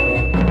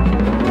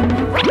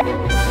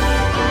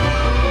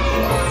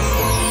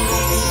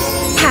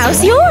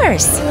 How's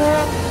yours?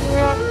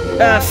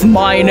 F-.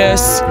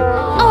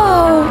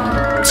 Oh,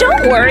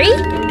 don't worry.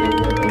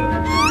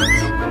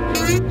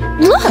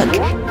 Look!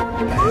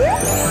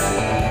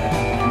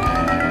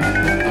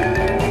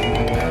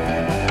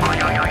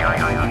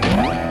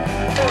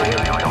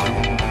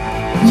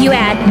 You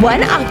add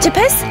 1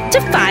 octopus to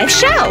 5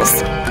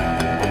 shells.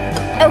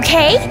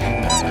 Okay?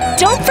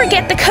 Don't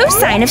forget the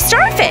cosine of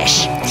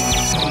starfish.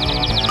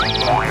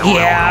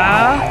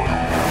 Yeah?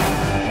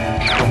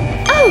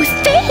 Oh,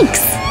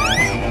 thanks!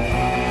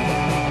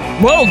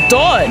 Well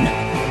done!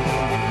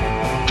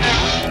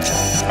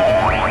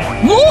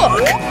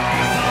 Look!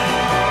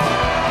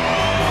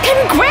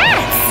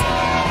 Congrats!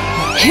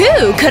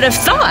 Who could have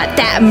thought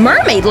that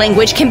mermaid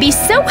language can be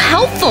so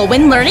helpful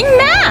when learning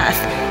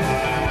math?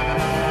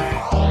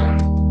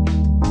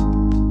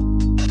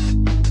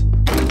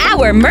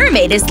 Our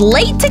mermaid is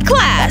late to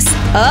class,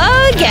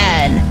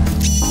 again!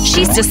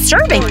 She's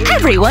disturbing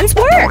everyone's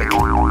work!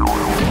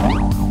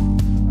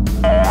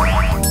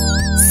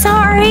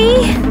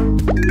 Sorry.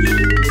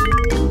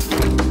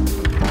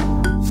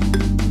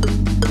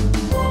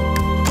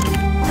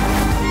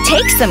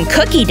 Take some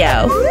cookie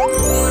dough.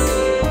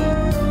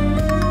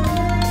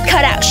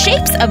 Cut out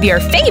shapes of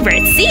your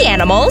favorite sea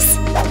animals.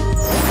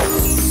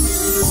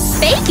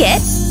 Bake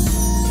it.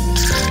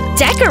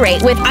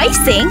 Decorate with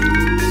icing.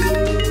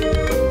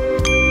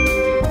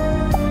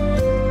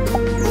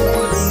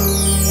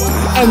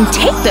 And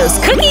take those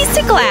cookies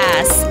to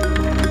class.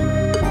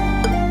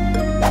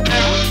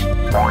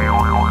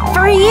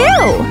 For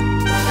you!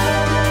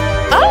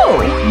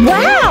 Oh,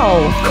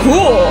 wow!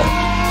 Cool!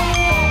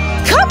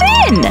 Come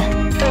in!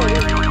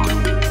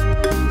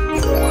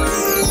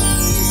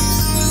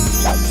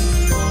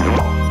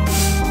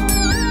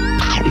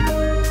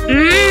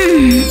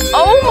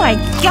 Oh my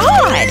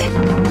god!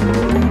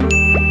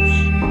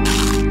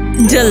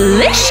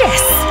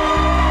 Delicious!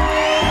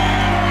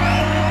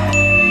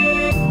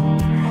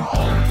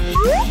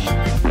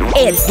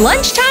 It's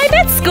lunchtime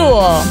at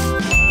school!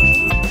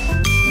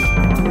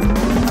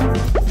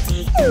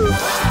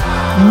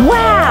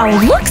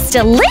 Wow, looks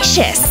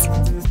delicious!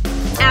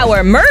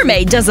 Our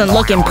mermaid doesn't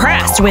look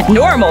impressed with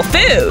normal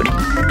food.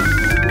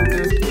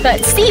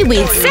 But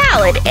seaweed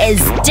salad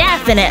is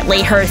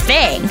definitely her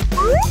thing.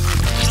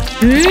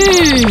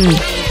 Mmm!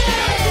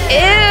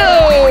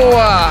 Ew!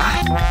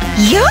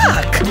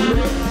 Yuck!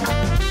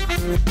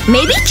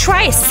 Maybe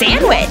try a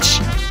sandwich.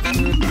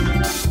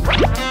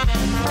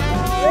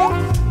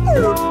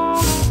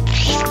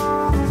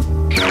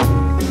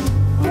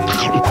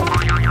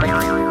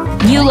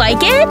 You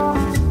like it?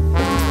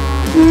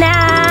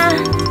 Nah.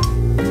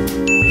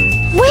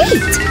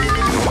 Wait!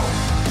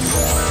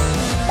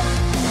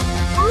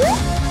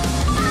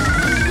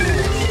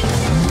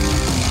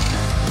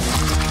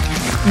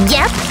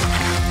 Yep.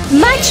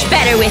 Much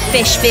better with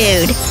fish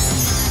food.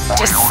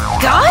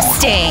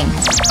 Disgusting!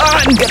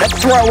 I'm gonna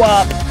throw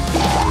up!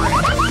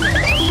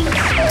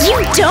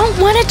 You don't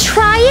want to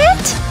try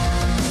it?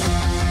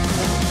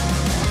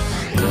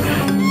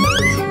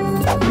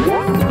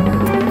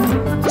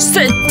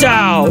 Sit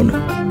down!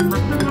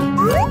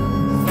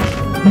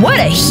 What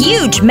a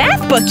huge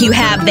math book you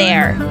have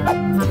there!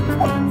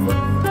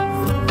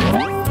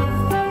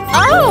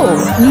 Oh,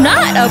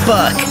 not a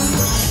book!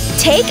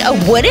 Take a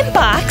wooden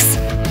box.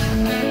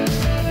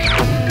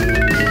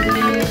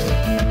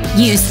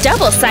 Use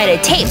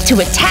double-sided tape to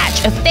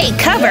attach a fake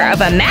cover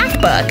of a math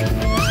book.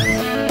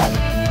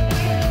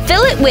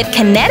 Fill it with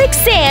kinetic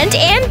sand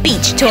and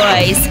beach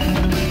toys.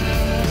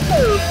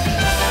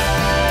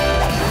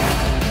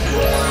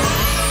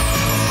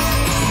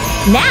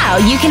 Now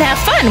you can have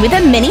fun with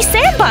a mini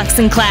sandbox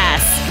in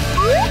class!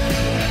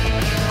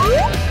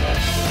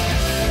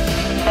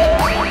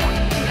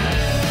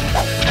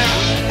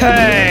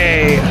 Hey!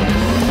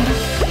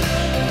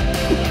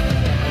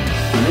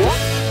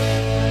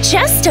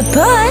 just a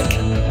book.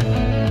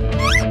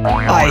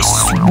 I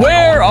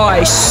swear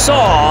I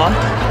saw…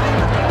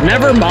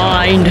 Never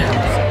mind.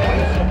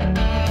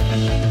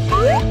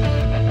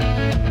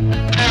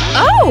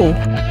 Oh!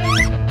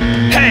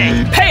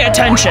 Hey, pay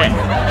attention!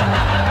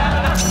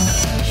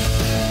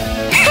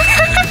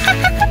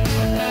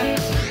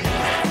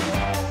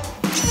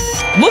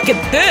 Look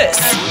at this!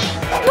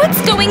 What's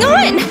going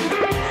on?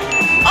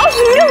 Oh,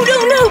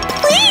 no,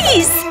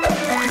 please!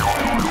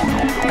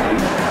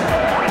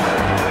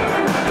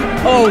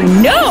 Oh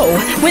no!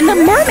 When the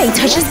mermaid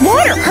touches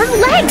water, her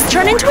legs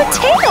turn into a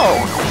tail!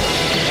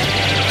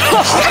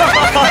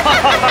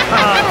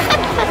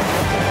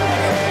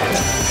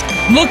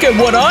 Look at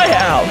what I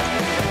have!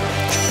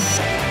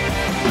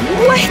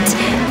 What?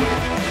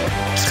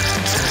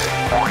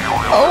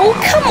 Oh,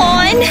 come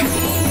on!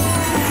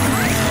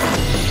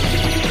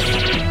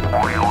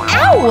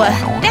 Ow!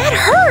 That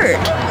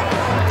hurt!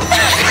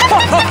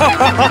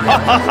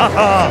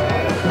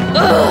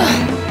 Ugh.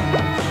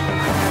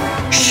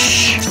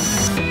 Shh!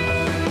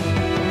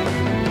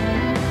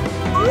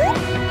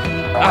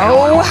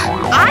 Oh,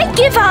 I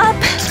give up!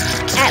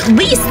 At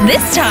least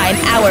this time,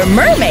 our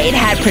mermaid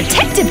had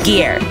protective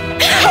gear.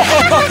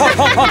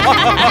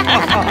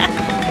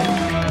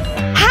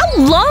 How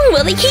long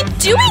will they keep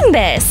doing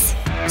this?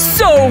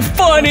 So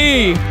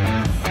funny!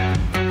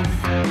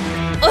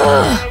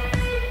 Ugh.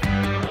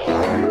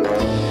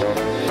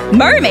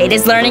 Mermaid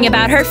is learning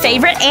about her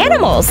favorite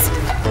animals.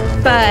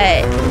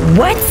 But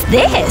what's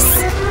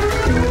this?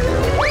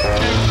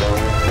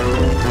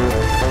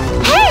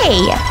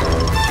 Hey!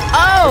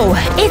 Oh,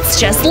 it's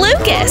just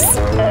Lucas.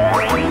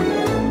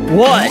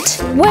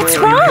 What? What's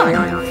wrong?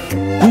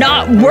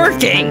 Not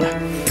working!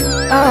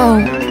 Oh.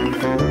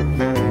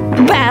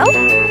 Well,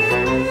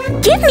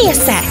 give me a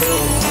sec.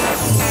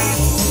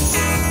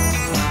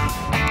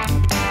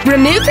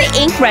 Remove the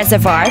ink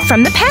reservoir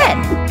from the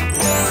pen.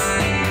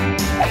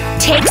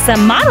 Take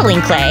some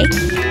modeling clay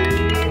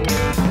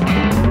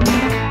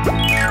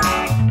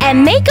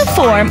and make a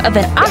form of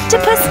an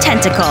octopus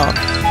tentacle.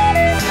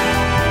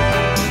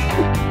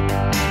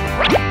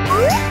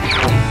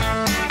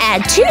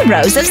 Add 2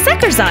 rows of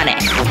suckers on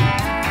it.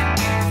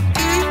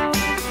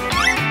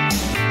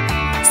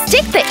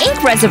 Stick the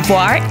ink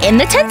reservoir in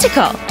the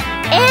tentacle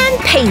and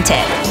paint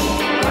it.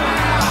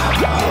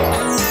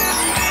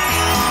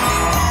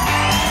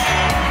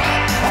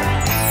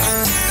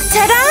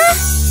 Ta-da!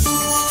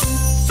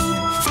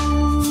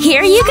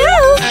 Here you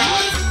go!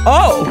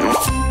 Oh!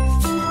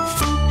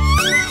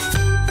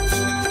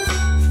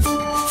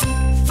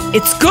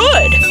 It's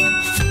good!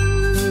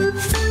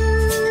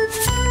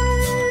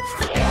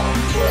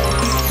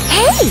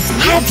 Hey,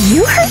 have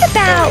you heard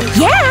about…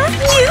 Yeah,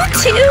 you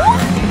too?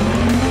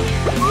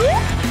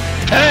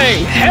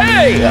 Hey!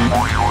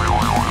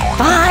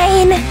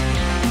 Fine.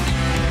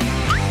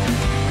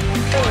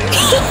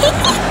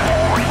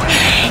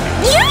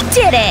 You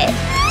did it!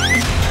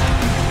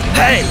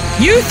 Hey,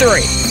 you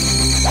 3!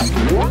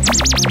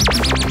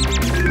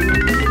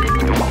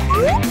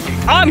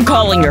 I'm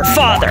calling your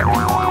father!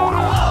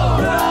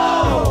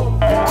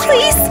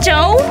 Please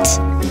don't!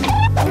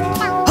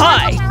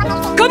 Hi!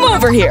 Come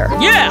over here,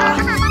 yeah!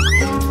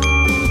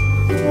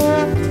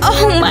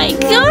 Oh my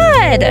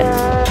god!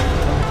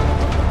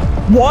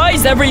 Why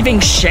is everything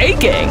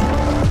shaking?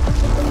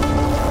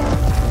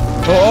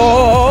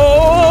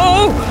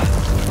 Oh!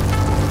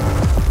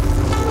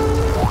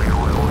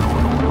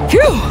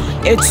 Phew!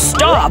 It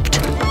stopped!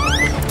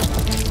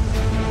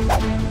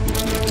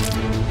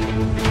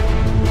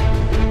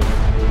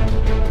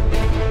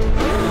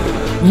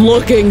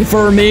 Looking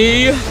for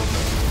me?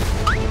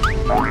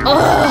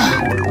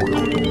 Ugh.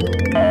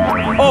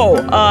 Oh,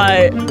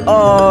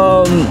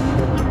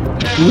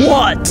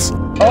 what?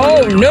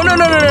 Oh,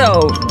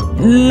 no.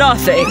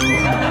 Nothing.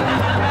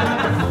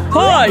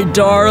 Hi,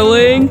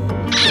 darling.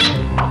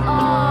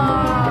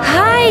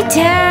 Hi,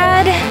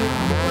 Dad.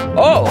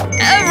 Oh,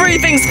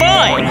 everything's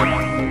fine.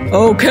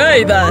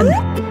 Okay, then.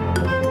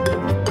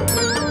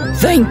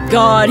 Thank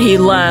God he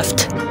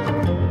left.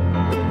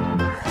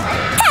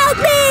 Help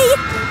me!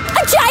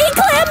 A giant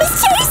clam is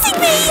chasing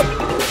me!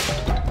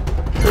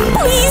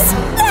 Please,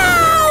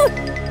 no!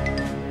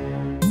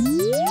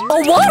 A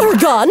water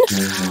gun?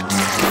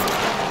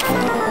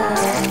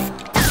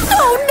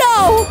 Oh no!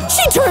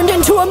 She turned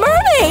into a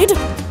mermaid!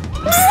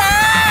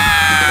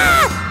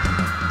 Ah!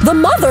 The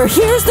mother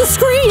hears the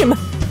scream,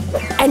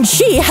 and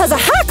she has a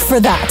hack for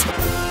that.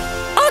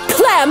 A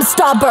clam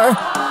stopper!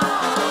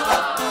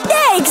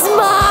 Thanks,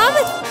 Mom!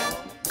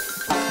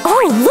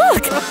 Oh,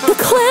 look! The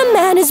clam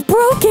man is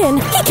broken!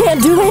 He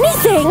can't do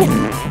anything!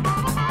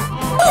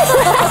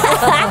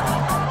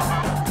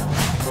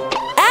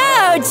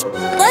 Ouch!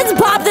 Let's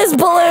pop this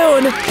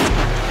balloon!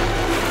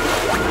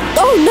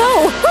 Oh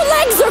no! Her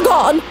legs are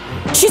gone!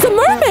 She's a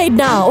mermaid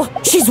now!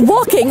 She's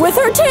walking with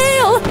her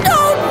tail!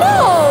 Oh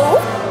no!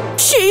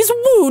 She's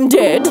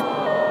wounded!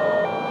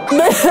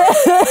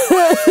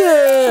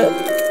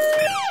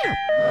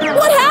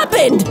 What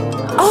happened?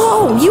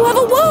 Oh, you have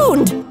a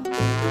wound!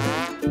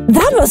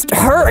 That must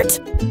hurt!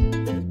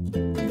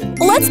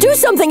 Let's do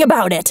something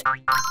about it!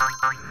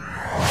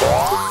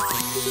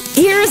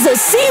 Here's a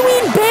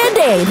seaweed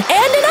band-aid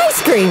and an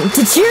ice cream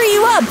to cheer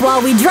you up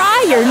while we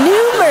dry your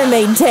new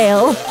mermaid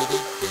tail.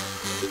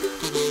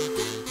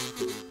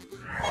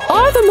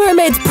 Are the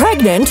mermaids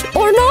pregnant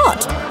or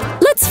not?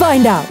 Let's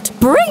find out.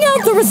 Bring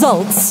out the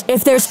results.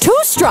 If there's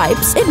 2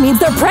 stripes, it means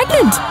they're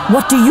pregnant.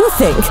 What do you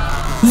think?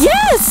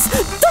 Yes!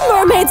 The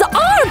mermaids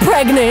are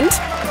pregnant!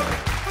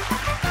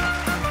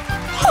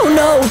 Oh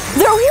no!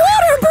 Their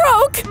water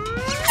broke!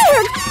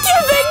 They're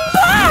giving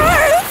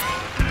birth!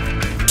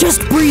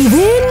 Just breathe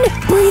in,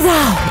 breathe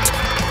out.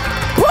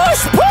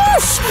 Push,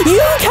 push!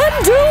 You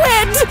can do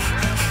it!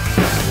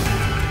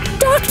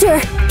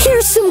 Doctor,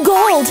 here's some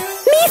gold.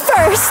 Me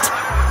first!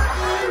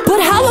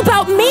 But how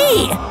about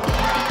me?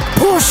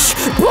 Push,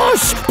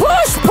 push,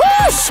 push,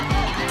 push!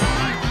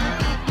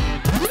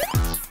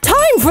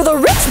 Time for the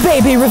rich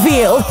baby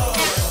reveal!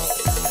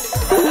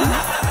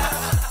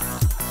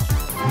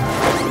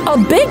 A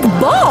big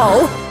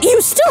ball?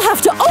 You still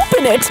have to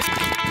open it!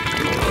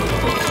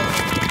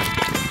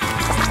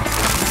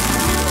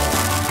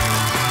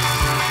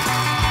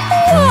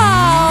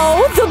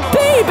 Wow! The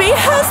baby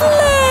has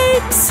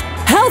legs!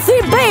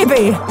 Healthy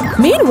baby!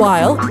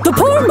 Meanwhile, the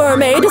poor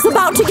mermaid is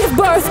about to give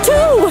birth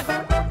too!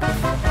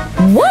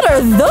 What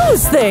are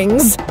those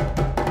things?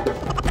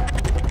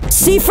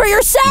 See for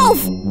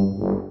yourself!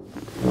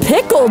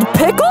 Pickled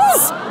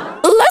pickles?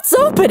 Let's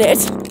open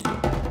it!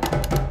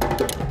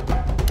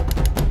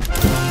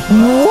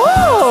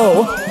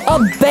 Whoa! A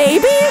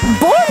baby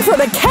born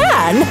from a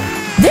can?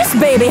 This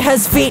baby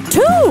has feet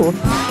too!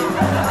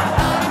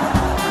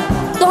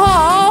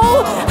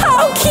 Oh,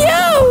 how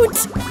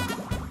cute!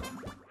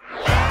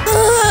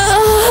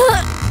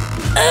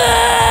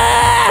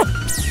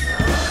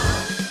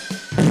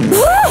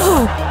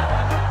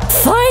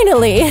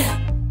 Finally!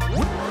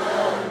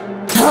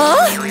 Huh?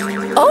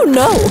 Oh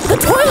no! The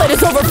toilet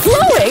is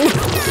overflowing!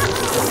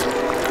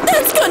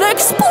 It's gonna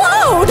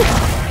explode!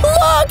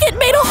 Look! It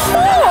made a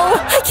hole!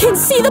 I can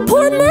see the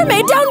poor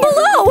mermaid down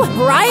below!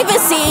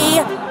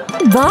 Privacy!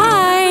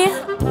 Bye!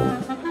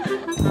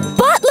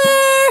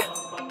 Butler!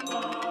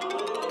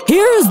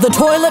 Here's the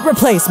toilet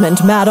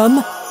replacement,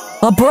 madam.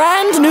 A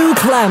brand new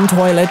clam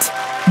toilet.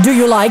 Do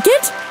you like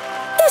it?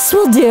 This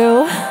will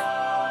do.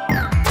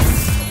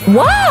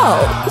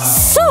 Wow!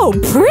 So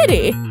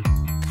pretty!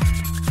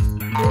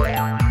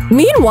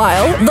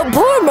 Meanwhile, the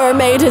poor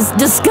mermaid is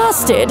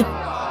disgusted.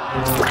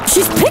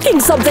 She's picking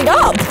something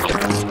up!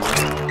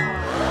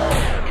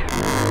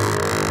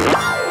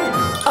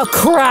 A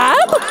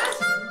crab?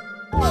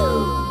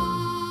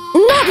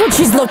 Not what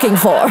she's looking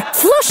for.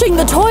 Flushing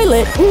the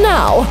toilet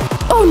now.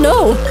 Oh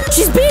no!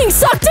 She's being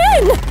sucked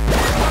in!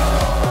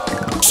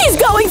 She's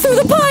going through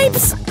the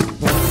pipes!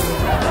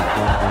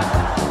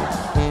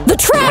 The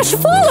trash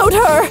followed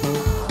her!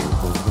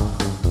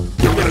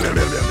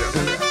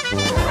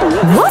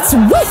 What's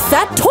with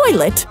that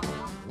toilet?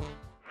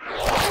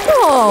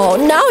 Oh,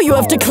 now you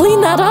have to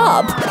clean that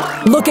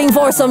up. Looking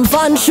for some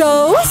fun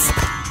shows?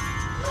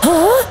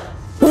 Huh?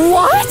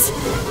 What?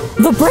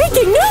 The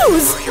breaking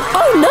news!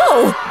 Oh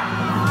no!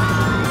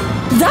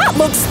 That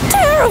looks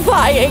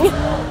terrifying!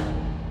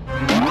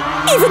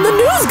 Even the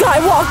news guy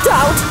walked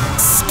out!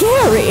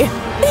 Scary!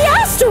 The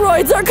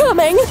asteroids are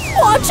coming!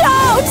 Watch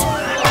out!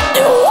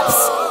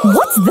 Oops!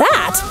 What's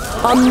that?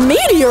 A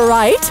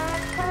meteorite?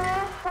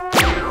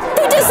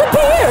 They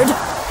disappeared!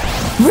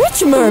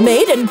 Rich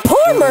mermaid and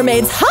poor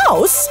mermaid's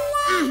house?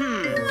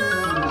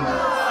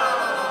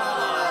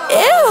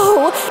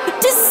 Ew!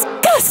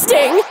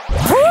 Disgusting!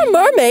 Poor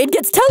mermaid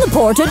gets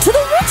teleported to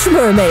the rich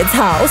mermaid's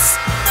house.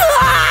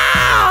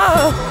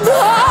 Ah!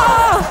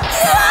 Ah!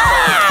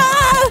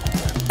 Ah!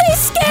 They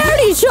scared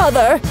each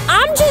other!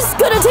 I'm just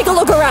gonna take a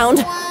look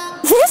around.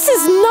 This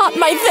is not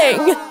my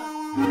thing!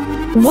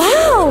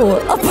 Wow!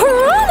 A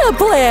piranha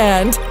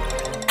plant!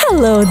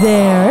 Hello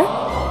there!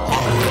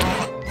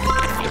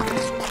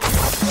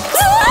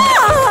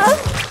 Ah!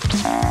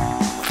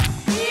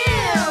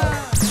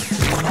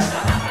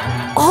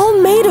 All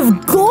made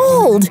of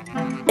gold!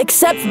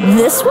 Except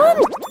this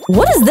one?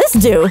 What does this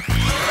do?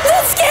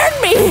 That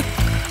scared me!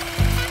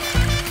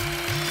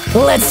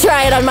 Let's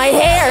try it on my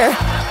hair!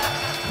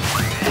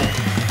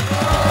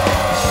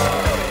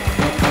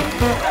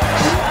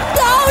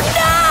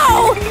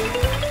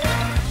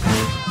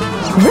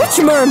 Rich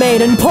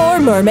mermaid and poor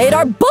mermaid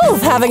are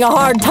both having a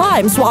hard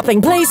time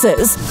swapping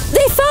places.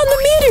 They found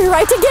the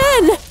meteorite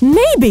again!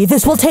 Maybe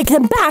this will take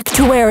them back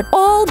to where it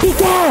all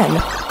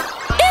began.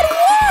 It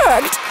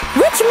worked!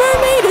 Rich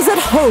mermaid is at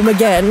home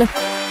again.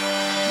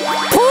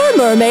 Poor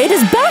mermaid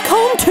is back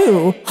home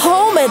too.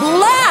 Home at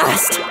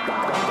last!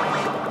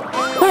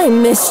 I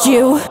missed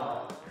you.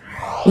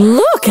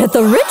 Look at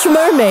the rich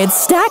mermaid's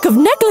stack of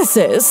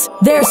necklaces.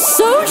 They're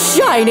so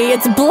shiny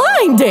it's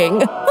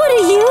blinding. What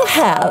do you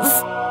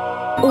have?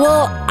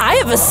 Well, I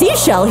have a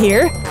seashell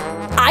here.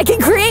 I can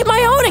create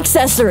my own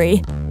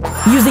accessory.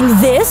 Using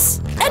this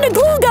and a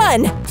glue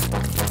gun.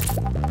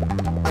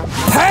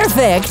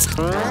 Perfect!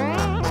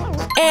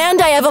 And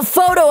I have a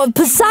photo of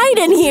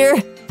Poseidon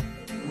here.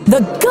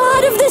 The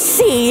god of the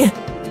sea.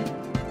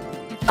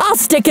 I'll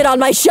stick it on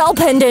my shell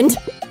pendant.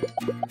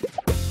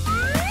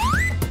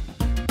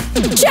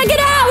 Check it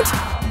out!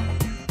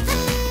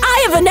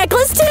 I have a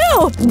necklace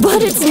too!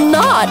 But it's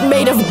not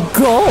made of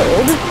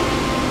gold!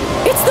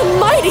 It's the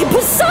mighty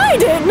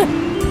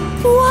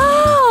Poseidon!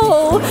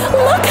 Wow!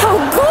 Look how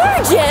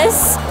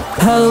gorgeous!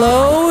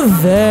 Hello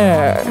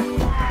there!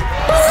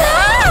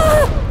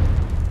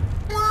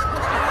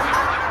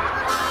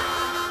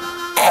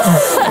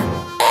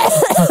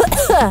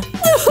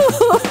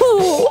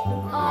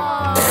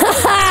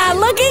 Ah!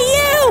 Look at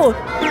you!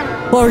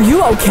 Are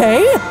you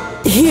okay?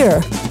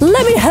 Here,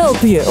 let me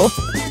help you.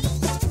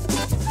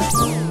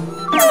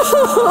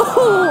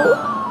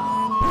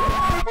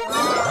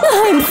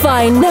 I'm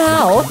fine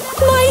now.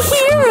 My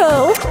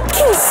hero!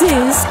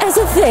 Kisses as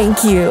a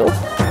thank you.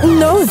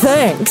 No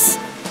thanks.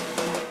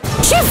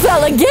 She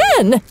fell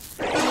again!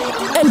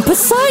 And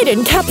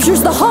Poseidon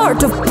captures the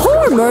heart of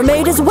poor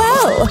Mermaid as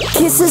well.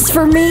 Kisses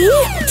for me?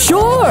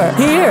 Sure,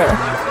 here.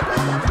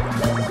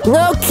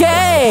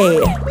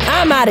 Okay,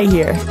 I'm out of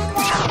here.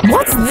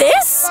 What's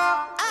this?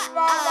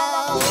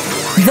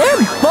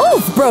 They're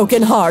both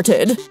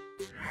broken-hearted.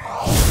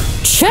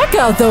 Check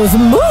out those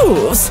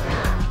moves!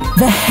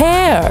 The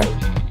hair.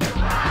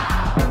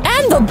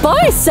 And the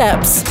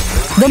biceps!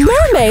 The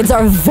mermaids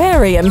are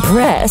very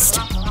impressed.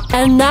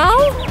 And now,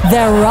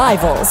 they're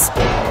rivals.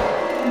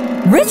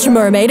 Rich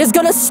Mermaid is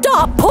gonna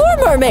stop poor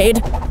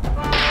Mermaid!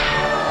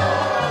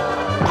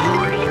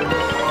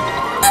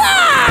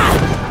 Ah!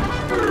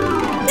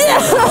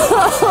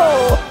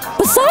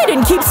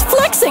 Poseidon keeps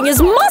flexing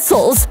his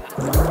muscles!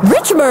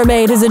 Rich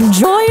Mermaid is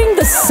enjoying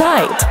the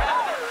sight.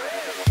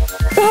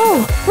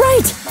 Oh,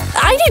 right!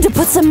 I need to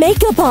put some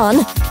makeup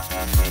on.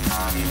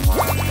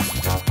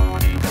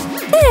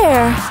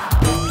 There!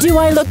 Do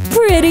I look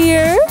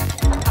prettier?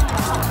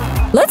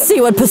 Let's see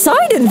what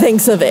Poseidon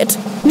thinks of it.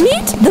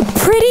 Meet the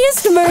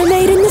prettiest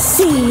mermaid in the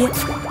sea.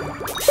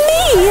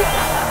 Me!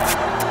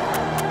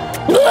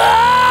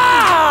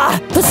 Ah!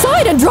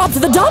 Poseidon dropped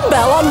the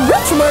dumbbell on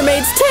Rich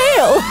Mermaid's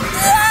tail.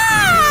 Ah!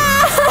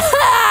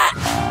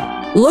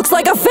 Looks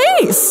like a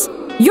face.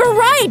 You're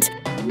right.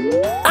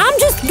 I'm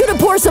just gonna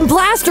pour some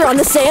plaster on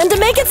the sand to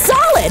make it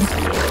solid.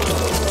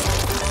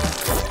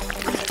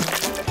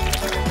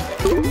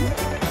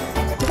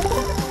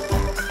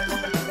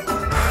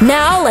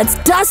 Now let's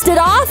dust it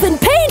off and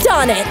paint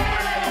on it!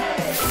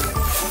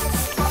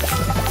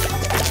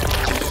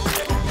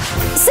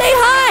 Say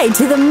hi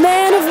to the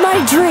man of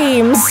my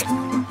dreams!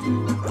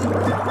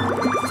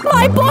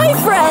 My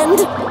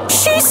boyfriend!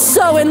 She's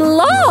so in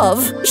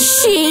love!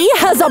 She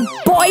has a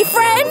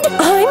boyfriend?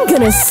 I'm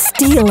gonna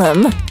steal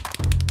him.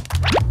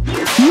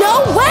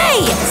 No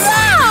way!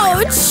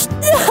 Ouch!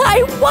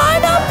 I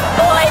want a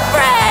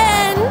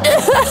boyfriend!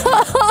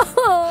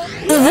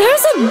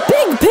 There's a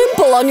big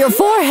pimple on your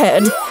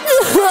forehead.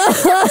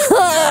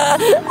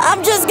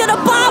 I'm just gonna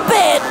pop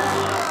it!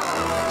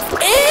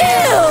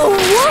 Ew!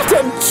 What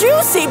a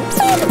juicy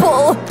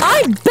pimple!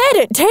 I bet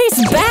it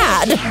tastes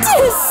bad!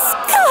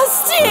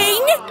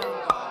 Disgusting!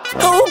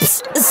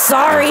 Oops,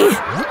 sorry.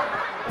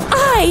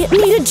 I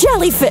need a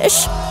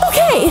jellyfish.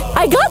 Okay,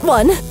 I got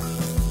one.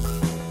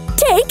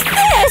 Take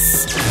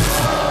this!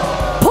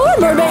 Poor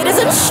Mermaid is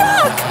in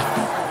shock!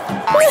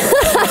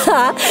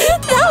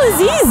 That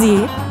was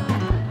easy.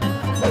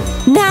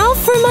 Now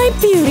for my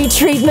beauty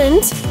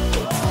treatment.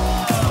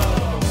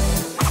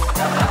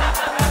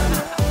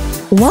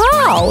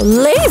 Wow,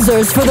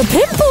 lasers for the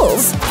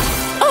pimples!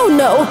 Oh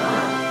no,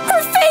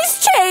 her face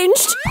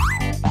changed!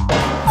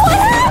 What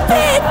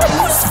happened?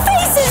 Whose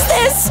face is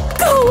this?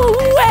 Go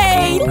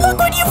away! Look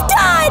what you've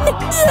done!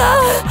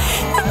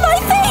 My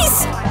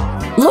face!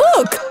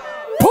 Look!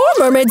 Poor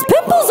Mermaid's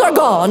pimples are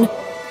gone!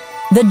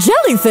 The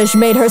jellyfish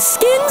made her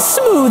skin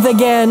smooth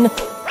again.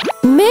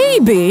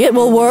 Maybe it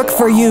will work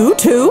for you,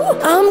 too?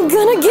 I'm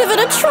gonna give it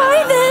a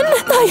try, then.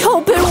 I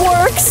hope it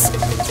works.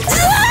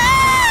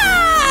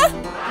 Ah!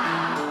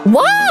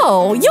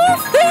 Wow, your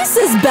face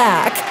is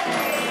back.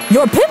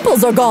 Your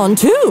pimples are gone,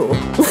 too.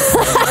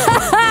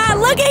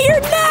 Look at your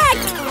neck!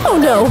 Oh,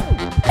 no.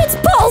 It's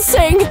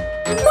pulsing.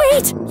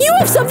 Wait, you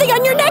have something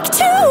on your neck,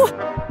 too.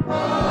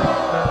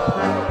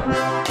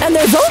 And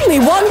there's only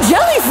one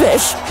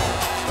jellyfish.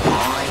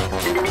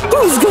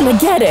 Who's gonna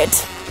get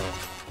it?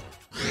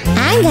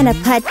 I'm gonna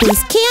put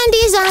these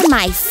candies on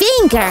my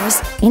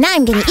fingers, and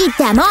I'm gonna eat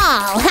them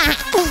all.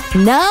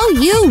 No,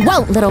 you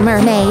won't, Little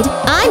Mermaid.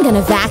 I'm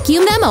gonna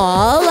vacuum them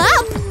all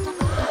up.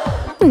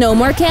 No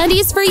more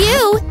candies for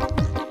you.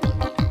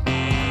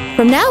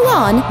 From now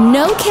on,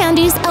 no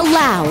candies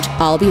allowed.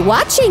 I'll be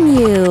watching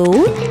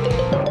you.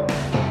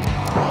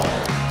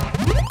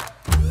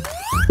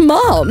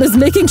 Mom is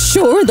making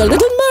sure the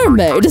Little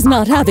Mermaid is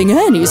not having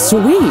any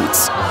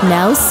sweets.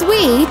 No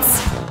sweets.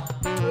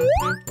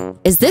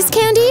 Is this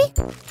candy?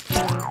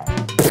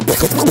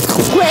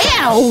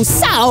 Ew,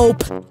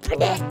 soap!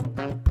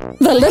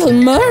 The Little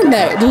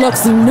Mermaid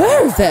looks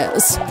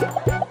nervous.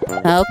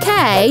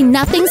 Okay,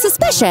 nothing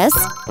suspicious.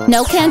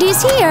 No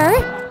candies here.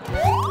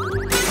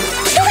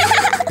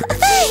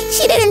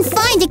 She didn't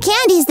find the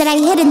candies that I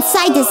hid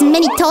inside this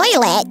mini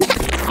toilet.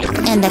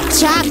 And the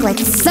chocolate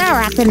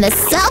syrup in the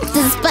soap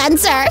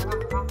dispenser.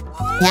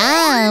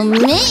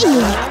 Yummy!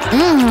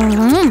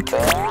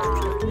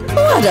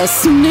 What a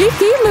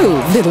sneaky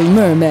move, little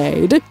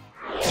mermaid.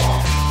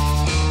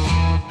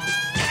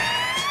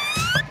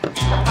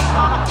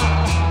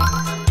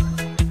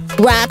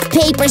 Rock,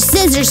 paper,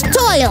 scissors,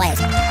 toilet!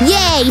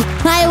 Yay!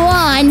 I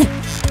won!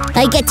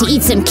 I get to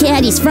eat some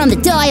candies from the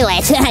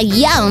toilet.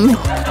 Yum!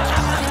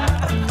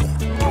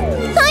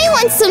 I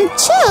want some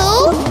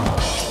too!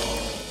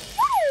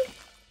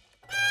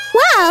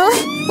 Well,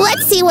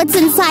 let's see what's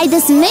inside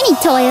this mini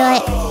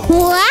toilet.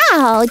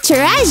 Wow,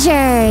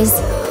 treasures!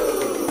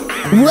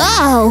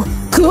 Whoa,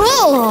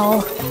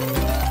 cool!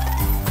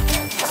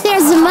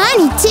 There's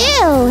money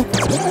too!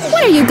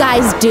 What are you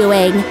guys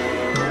doing?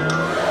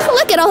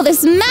 Look at all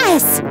this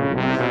mess!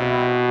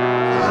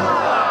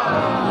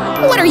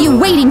 What are you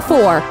waiting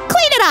for?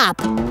 Clean it up!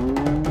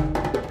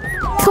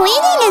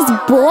 Cleaning is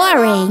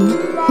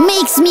boring.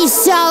 Makes me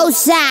so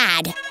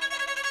sad.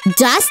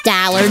 Dust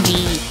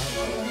allergy.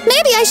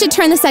 Maybe I should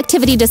turn this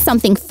activity to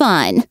something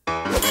fun.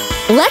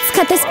 Let's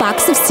cut this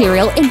box of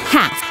cereal in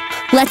half.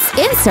 Let's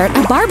insert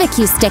a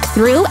barbecue stick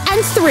through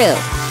and through.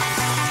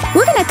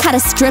 We're gonna cut a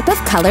strip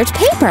of colored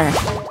paper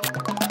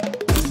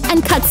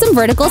and cut some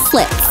vertical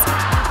slits.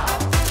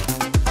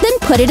 Then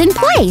put it in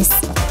place.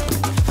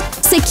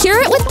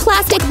 Secure it with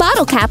plastic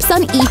bottle caps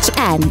on each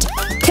end.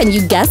 Can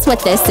you guess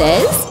what this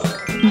is?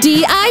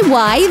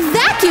 DIY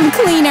vacuum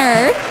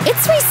cleaner!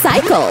 It's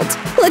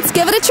recycled. Let's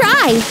give it a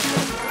try.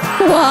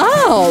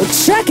 Wow,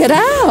 check it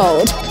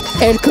out!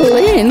 It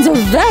cleans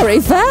very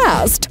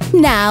fast.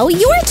 Now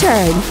your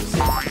turn.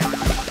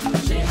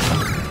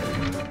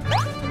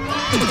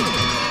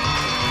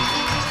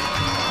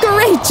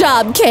 Great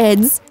job,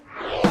 kids!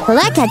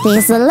 Look at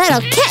these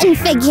little kitten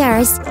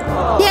figures.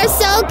 They're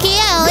so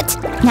cute.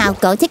 Now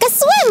go take a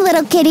swim,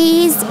 little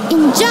kitties.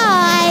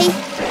 Enjoy.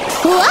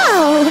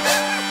 Whoa!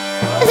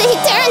 They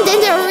turned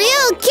into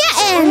real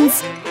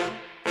kittens.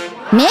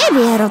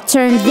 Maybe it'll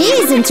turn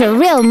these into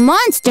real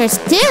monsters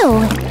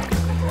too.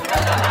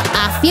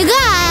 Off you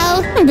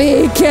go.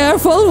 Be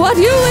careful what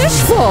you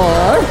wish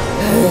for.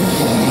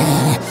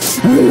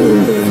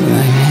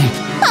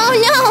 Oh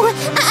no!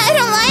 I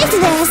don't like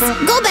this.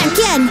 Go back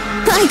in.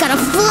 I gotta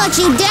flush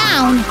you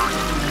down.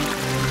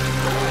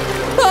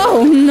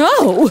 Oh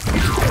no!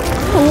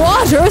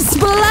 Water is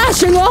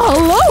splashing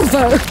all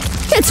over!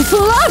 It's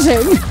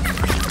flooding!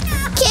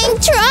 King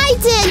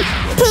Triton,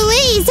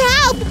 please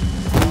help!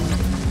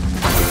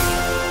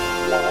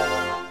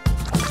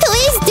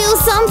 Please do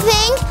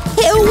something!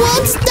 It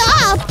won't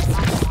stop!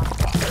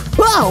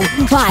 Oh,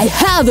 I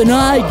have an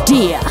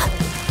idea!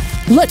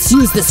 Let's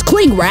use this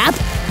cling wrap.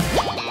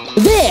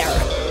 There!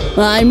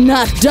 I'm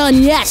not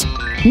done yet!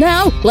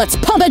 Now, let's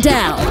pump it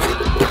down!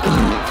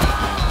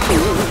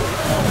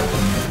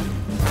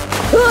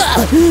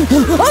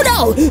 Oh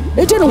no!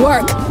 It didn't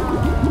work!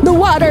 The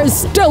water's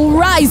still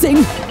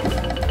rising!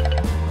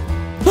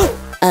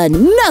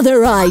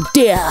 Another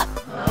idea!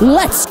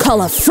 Let's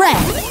call a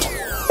friend!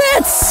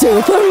 It's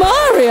Super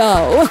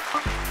Mario!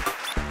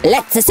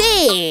 Let's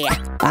see!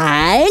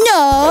 I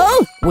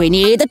know! We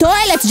need the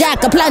toilet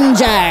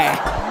jack-a-plunger!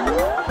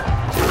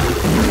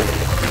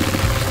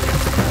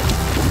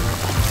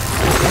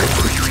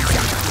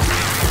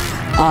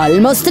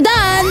 Almost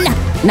done!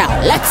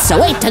 Now let's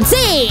wait and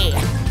see!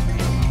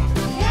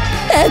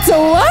 It's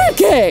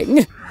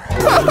working!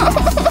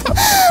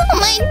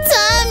 My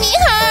tummy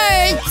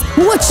hurts!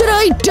 What should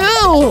I do?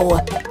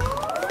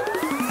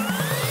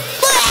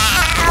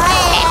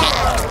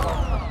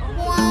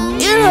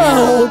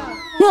 Ew!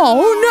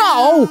 Oh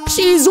no!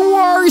 She's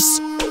worse!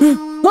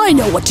 I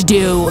know what to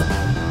do!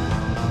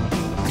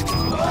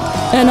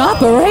 An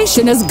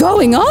operation is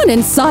going on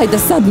inside the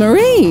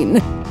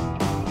submarine!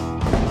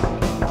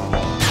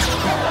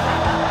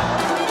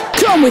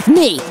 Come with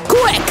me,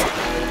 quick!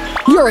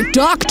 You're a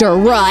doctor,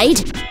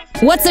 right?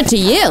 What's it to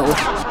you?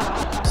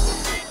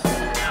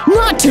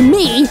 Not to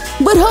me,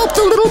 but help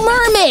the Little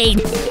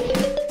Mermaid!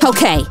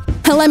 Okay,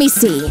 let me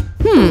see.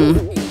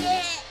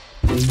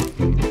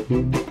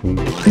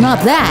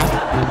 Not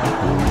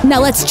that. Now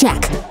let's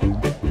check.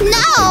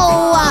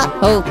 No!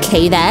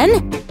 Okay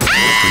then.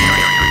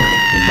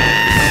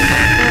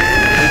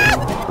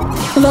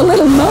 The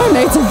Little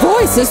Mermaid's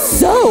voice is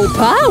so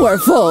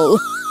powerful!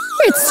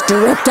 It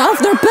stripped off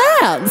their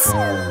pants!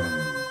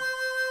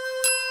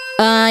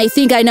 I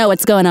think I know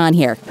what's going on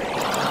here.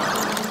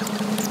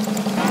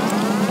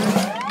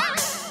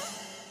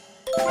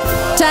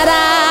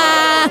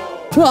 Ta-da!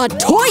 A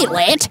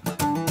toilet?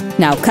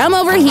 Now come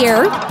over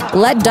here.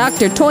 Let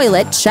Dr.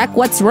 Toilet check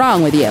what's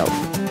wrong with you.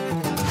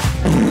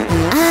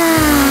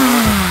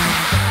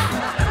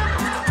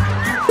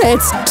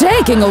 It's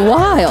taking a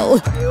while.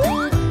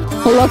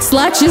 Looks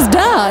like she's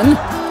done.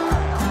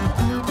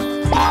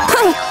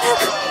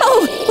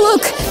 Oh,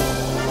 look!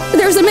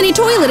 There's a mini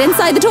toilet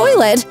inside the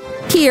toilet.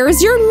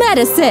 Here's your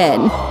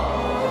medicine.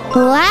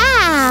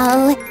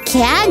 Wow!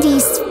 Candy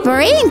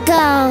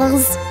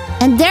sprinkles!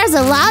 And there's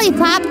a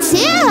lollipop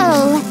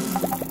too!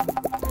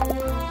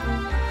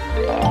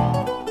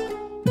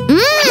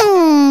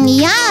 Mmm,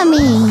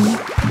 yummy!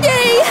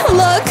 Yay!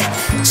 Look!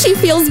 She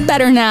feels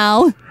better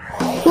now.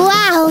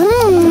 Wow,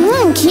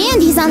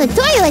 candy's on the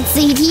toilet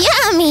seat.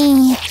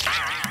 Yummy!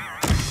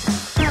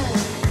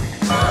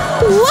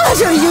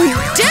 What are you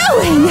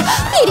doing?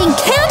 Eating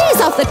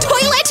candies off the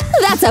toilet?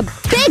 That's a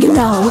big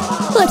no.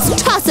 Let's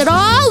toss it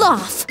all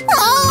off.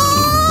 Oh!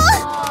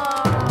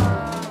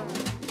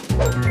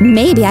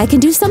 Maybe I can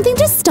do something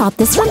to stop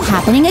this from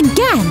happening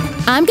again.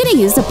 I'm gonna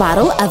use a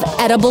bottle of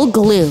edible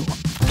glue.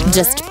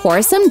 Just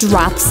pour some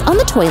drops on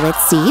the toilet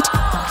seat.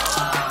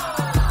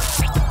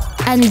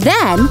 And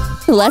then,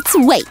 let's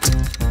wait.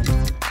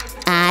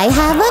 I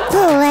have a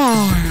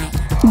plan.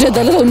 Did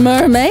the little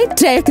mermaid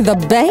take the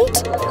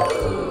bait?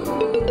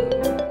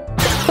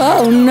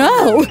 Oh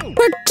no!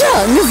 Her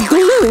tongue is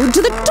glued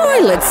to the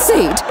toilet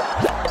seat!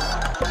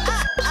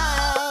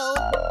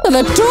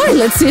 The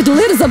toilet seat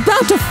lid is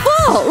about to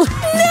fall!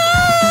 No!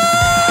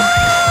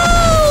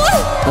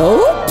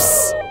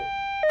 Oops!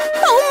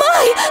 Oh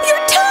my! Your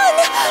tongue!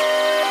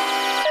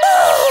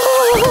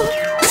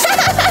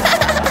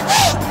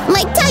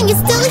 My tongue is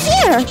still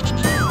here.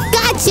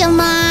 Gotcha,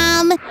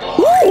 Mom.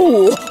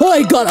 Ooh!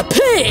 I gotta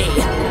pee!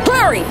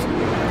 Hurry!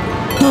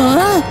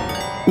 Huh?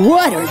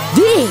 What are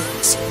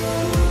these?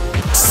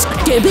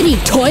 Skibbity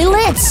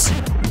toilets?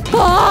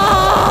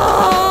 Ah!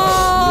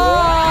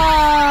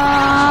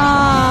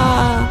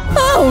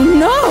 Oh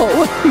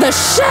no! The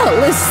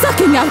shell is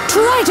sucking out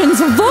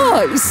Triton's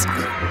voice!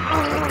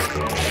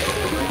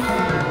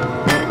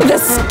 The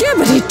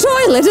skibbity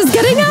toilet is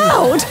getting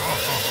out!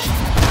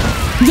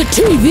 The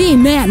TV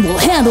man will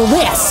handle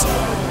this!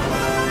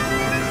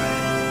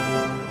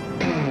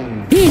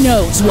 He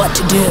knows what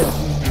to do.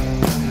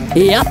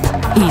 Yep,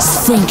 he's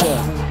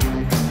thinking.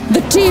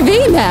 The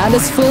TV man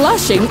is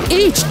flushing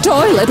each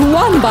toilet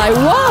one by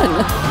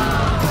one.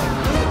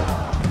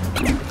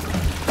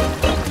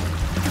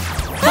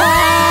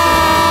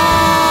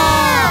 Ah!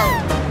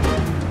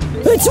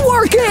 It's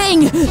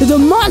working! The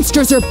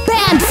monsters are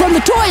banned from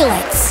the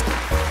toilets!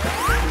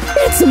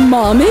 It's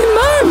Mommy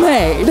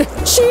Mermaid!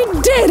 She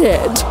did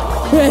it!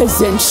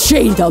 Isn't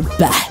she the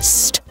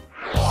best?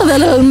 The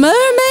little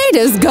mermaid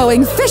is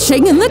going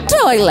fishing in the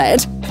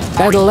toilet.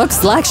 It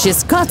looks like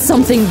she's caught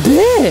something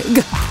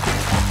big.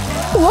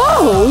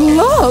 Whoa,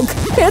 look!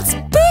 It's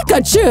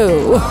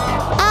Pikachu!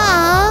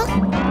 Aw,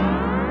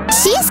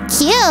 she's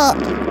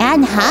cute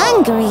and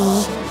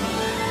hungry.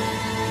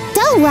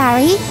 Don't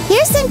worry,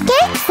 here's some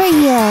cake for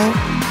you.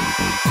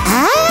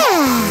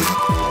 Ah!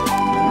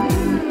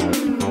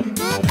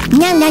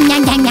 Nom nom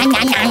nom nom nom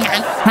nom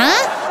nom.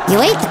 Huh? You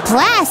ate the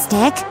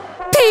plastic?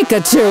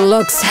 Pikachu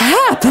looks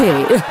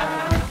happy!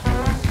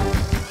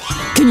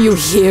 Can you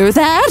hear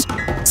that?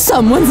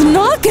 Someone's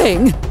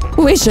knocking!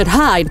 We should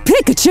hide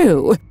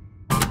Pikachu!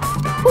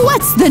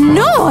 What's the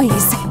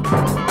noise?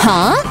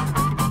 Huh?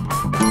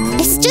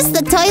 It's just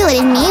the toilet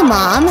and me,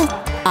 Mom.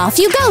 Off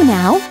you go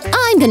now.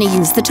 I'm gonna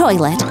use the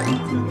toilet.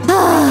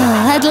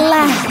 Ah, at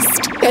last!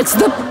 It's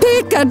the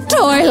Pika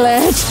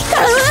toilet!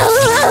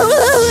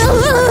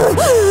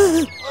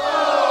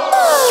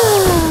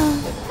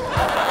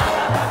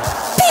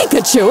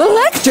 Pikachu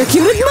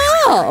electrocuted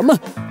Mom!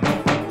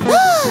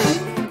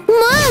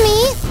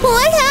 Mommy,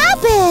 what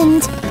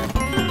happened?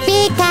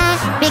 Pika,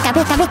 Pika,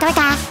 Pika, Pika,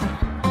 Pika.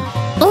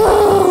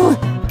 Oh!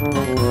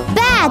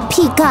 Bad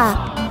Pika.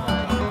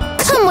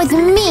 Come with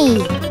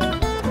me.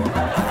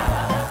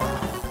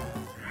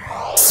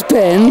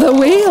 Spin the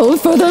wheel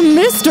for the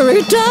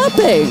mystery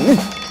topping!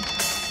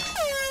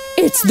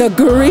 It's the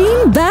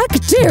green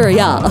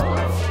bacteria!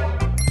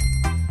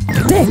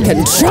 Thick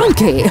and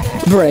chunky!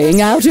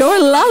 Bring out your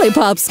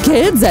lollipops,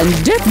 kids, and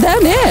dip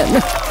them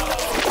in!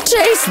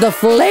 Taste the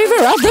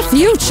flavor of the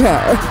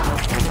future!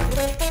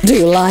 Do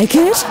you like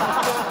it?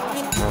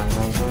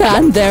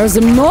 And there's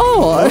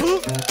more!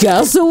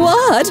 Guess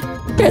what?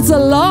 It's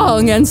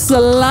long and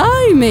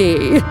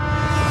slimy!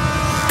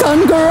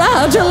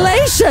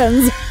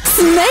 Congratulations!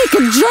 Snake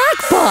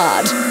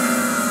jackpot!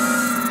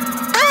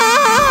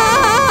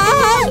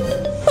 Ah!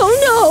 Oh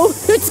no!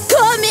 It's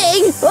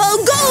coming! Oh,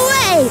 go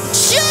away!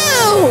 Shoo!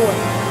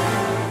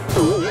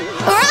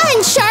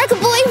 Run, Shark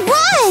Boy,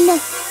 run!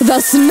 The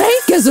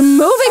snake is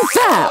moving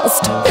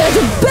fast! It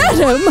bit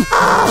him!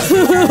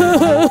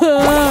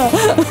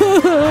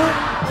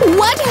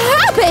 What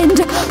happened?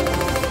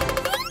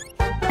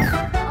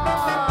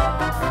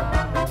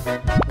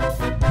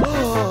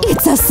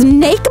 It's a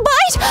snake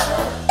bite?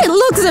 It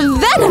looks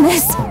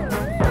venomous!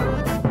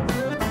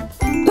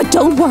 But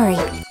don't worry.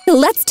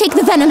 Let's take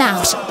the venom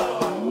out.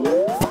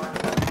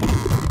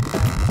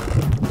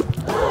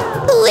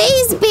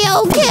 Please be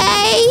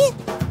okay.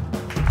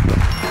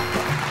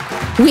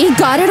 We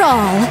got it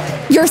all.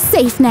 You're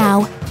safe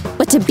now.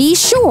 But to be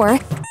sure,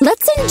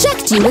 let's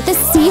inject you with the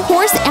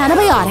seahorse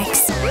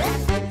antibiotics.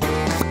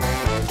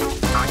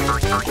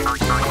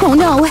 Oh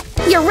no,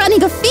 you're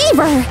running a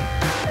fever!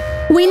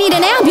 We need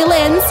an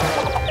ambulance!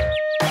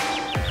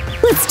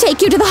 Let's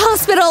take you to the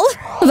hospital!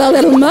 The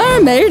little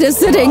mermaid is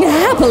sitting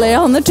happily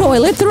on the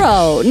toilet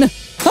throne.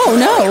 Oh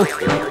no!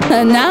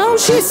 And now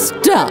she's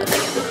stuck.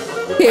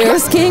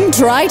 Here's King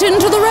Triton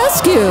to the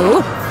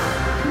rescue!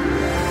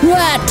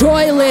 That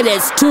toilet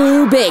is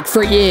too big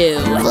for you.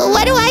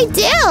 What do I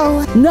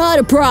do? Not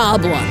a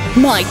problem.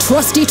 My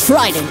trusty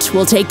trident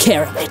will take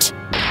care of it.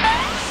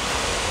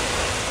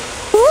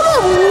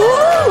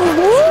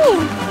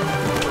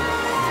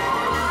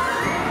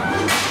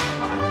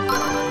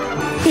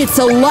 It's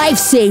a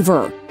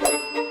lifesaver.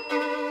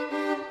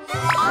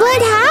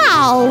 But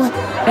how?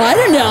 I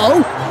don't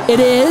know. It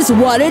is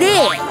what it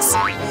is.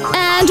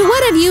 And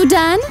what have you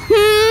done?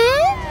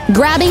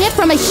 Grabbing it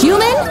from a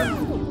human?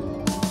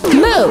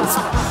 Move!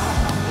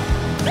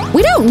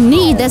 We don't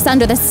need this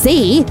under the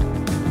sea.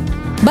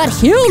 But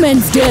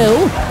humans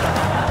do.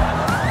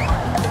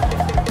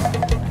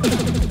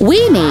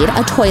 We need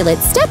a toilet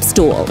step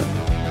stool.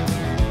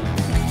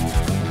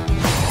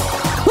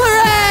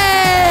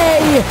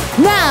 Hooray!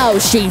 Now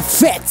she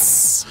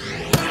fits.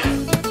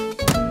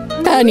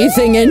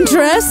 Anything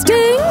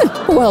interesting?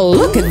 Well,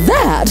 look at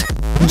that.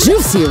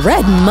 Juicy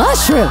red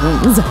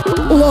mushrooms.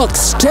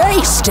 Looks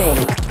tasty.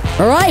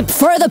 Ripe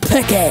for the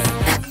picking.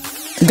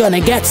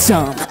 Gonna get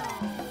some.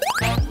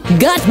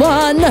 Got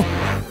one.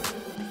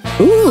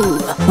 Ooh,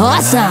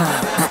 awesome.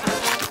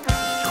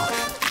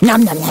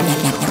 Nom nom nom nom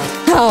nom nom.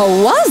 How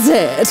was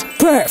it?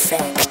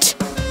 Perfect.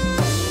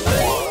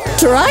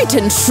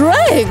 Triton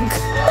shrank,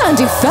 and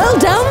he fell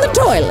down the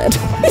toilet.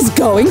 He's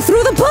going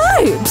through the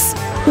pipes.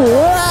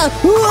 Whoa,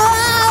 whoa,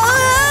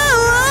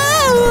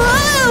 whoa,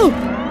 whoa.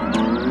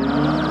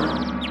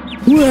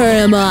 Where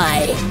am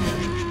I?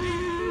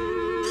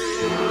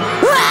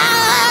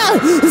 Ah!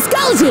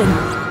 Skeleton!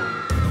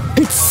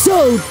 It's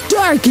so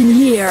dark in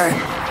here.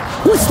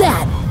 What's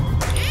that?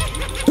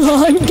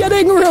 I'm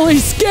getting really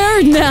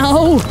scared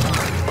now.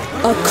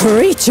 A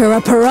creature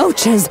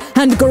approaches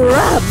and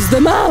grabs the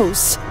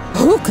mouse.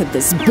 Who could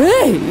this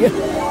be?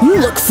 You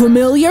look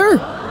familiar.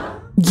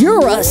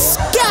 You're a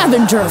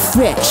scavenger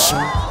fish.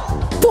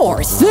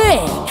 Poor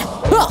thing.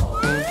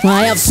 Oh,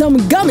 I have some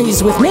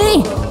gummies with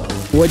me.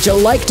 Would you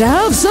like to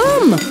have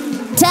some?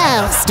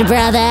 Toast,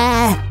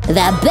 brother.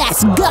 The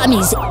best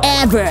gummies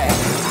ever.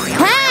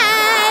 Hey!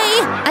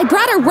 I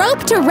brought a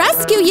rope to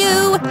rescue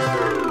you.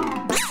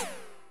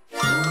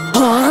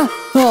 Huh?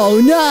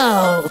 Oh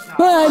no!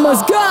 I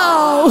must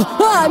go!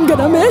 I'm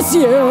gonna miss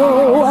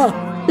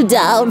you!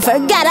 Don't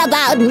forget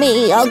about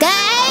me,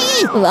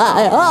 okay?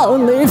 My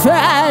only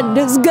friend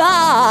is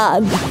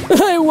gone!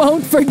 I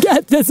won't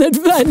forget this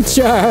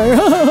adventure!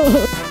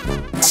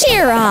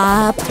 Cheer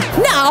up!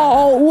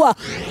 No!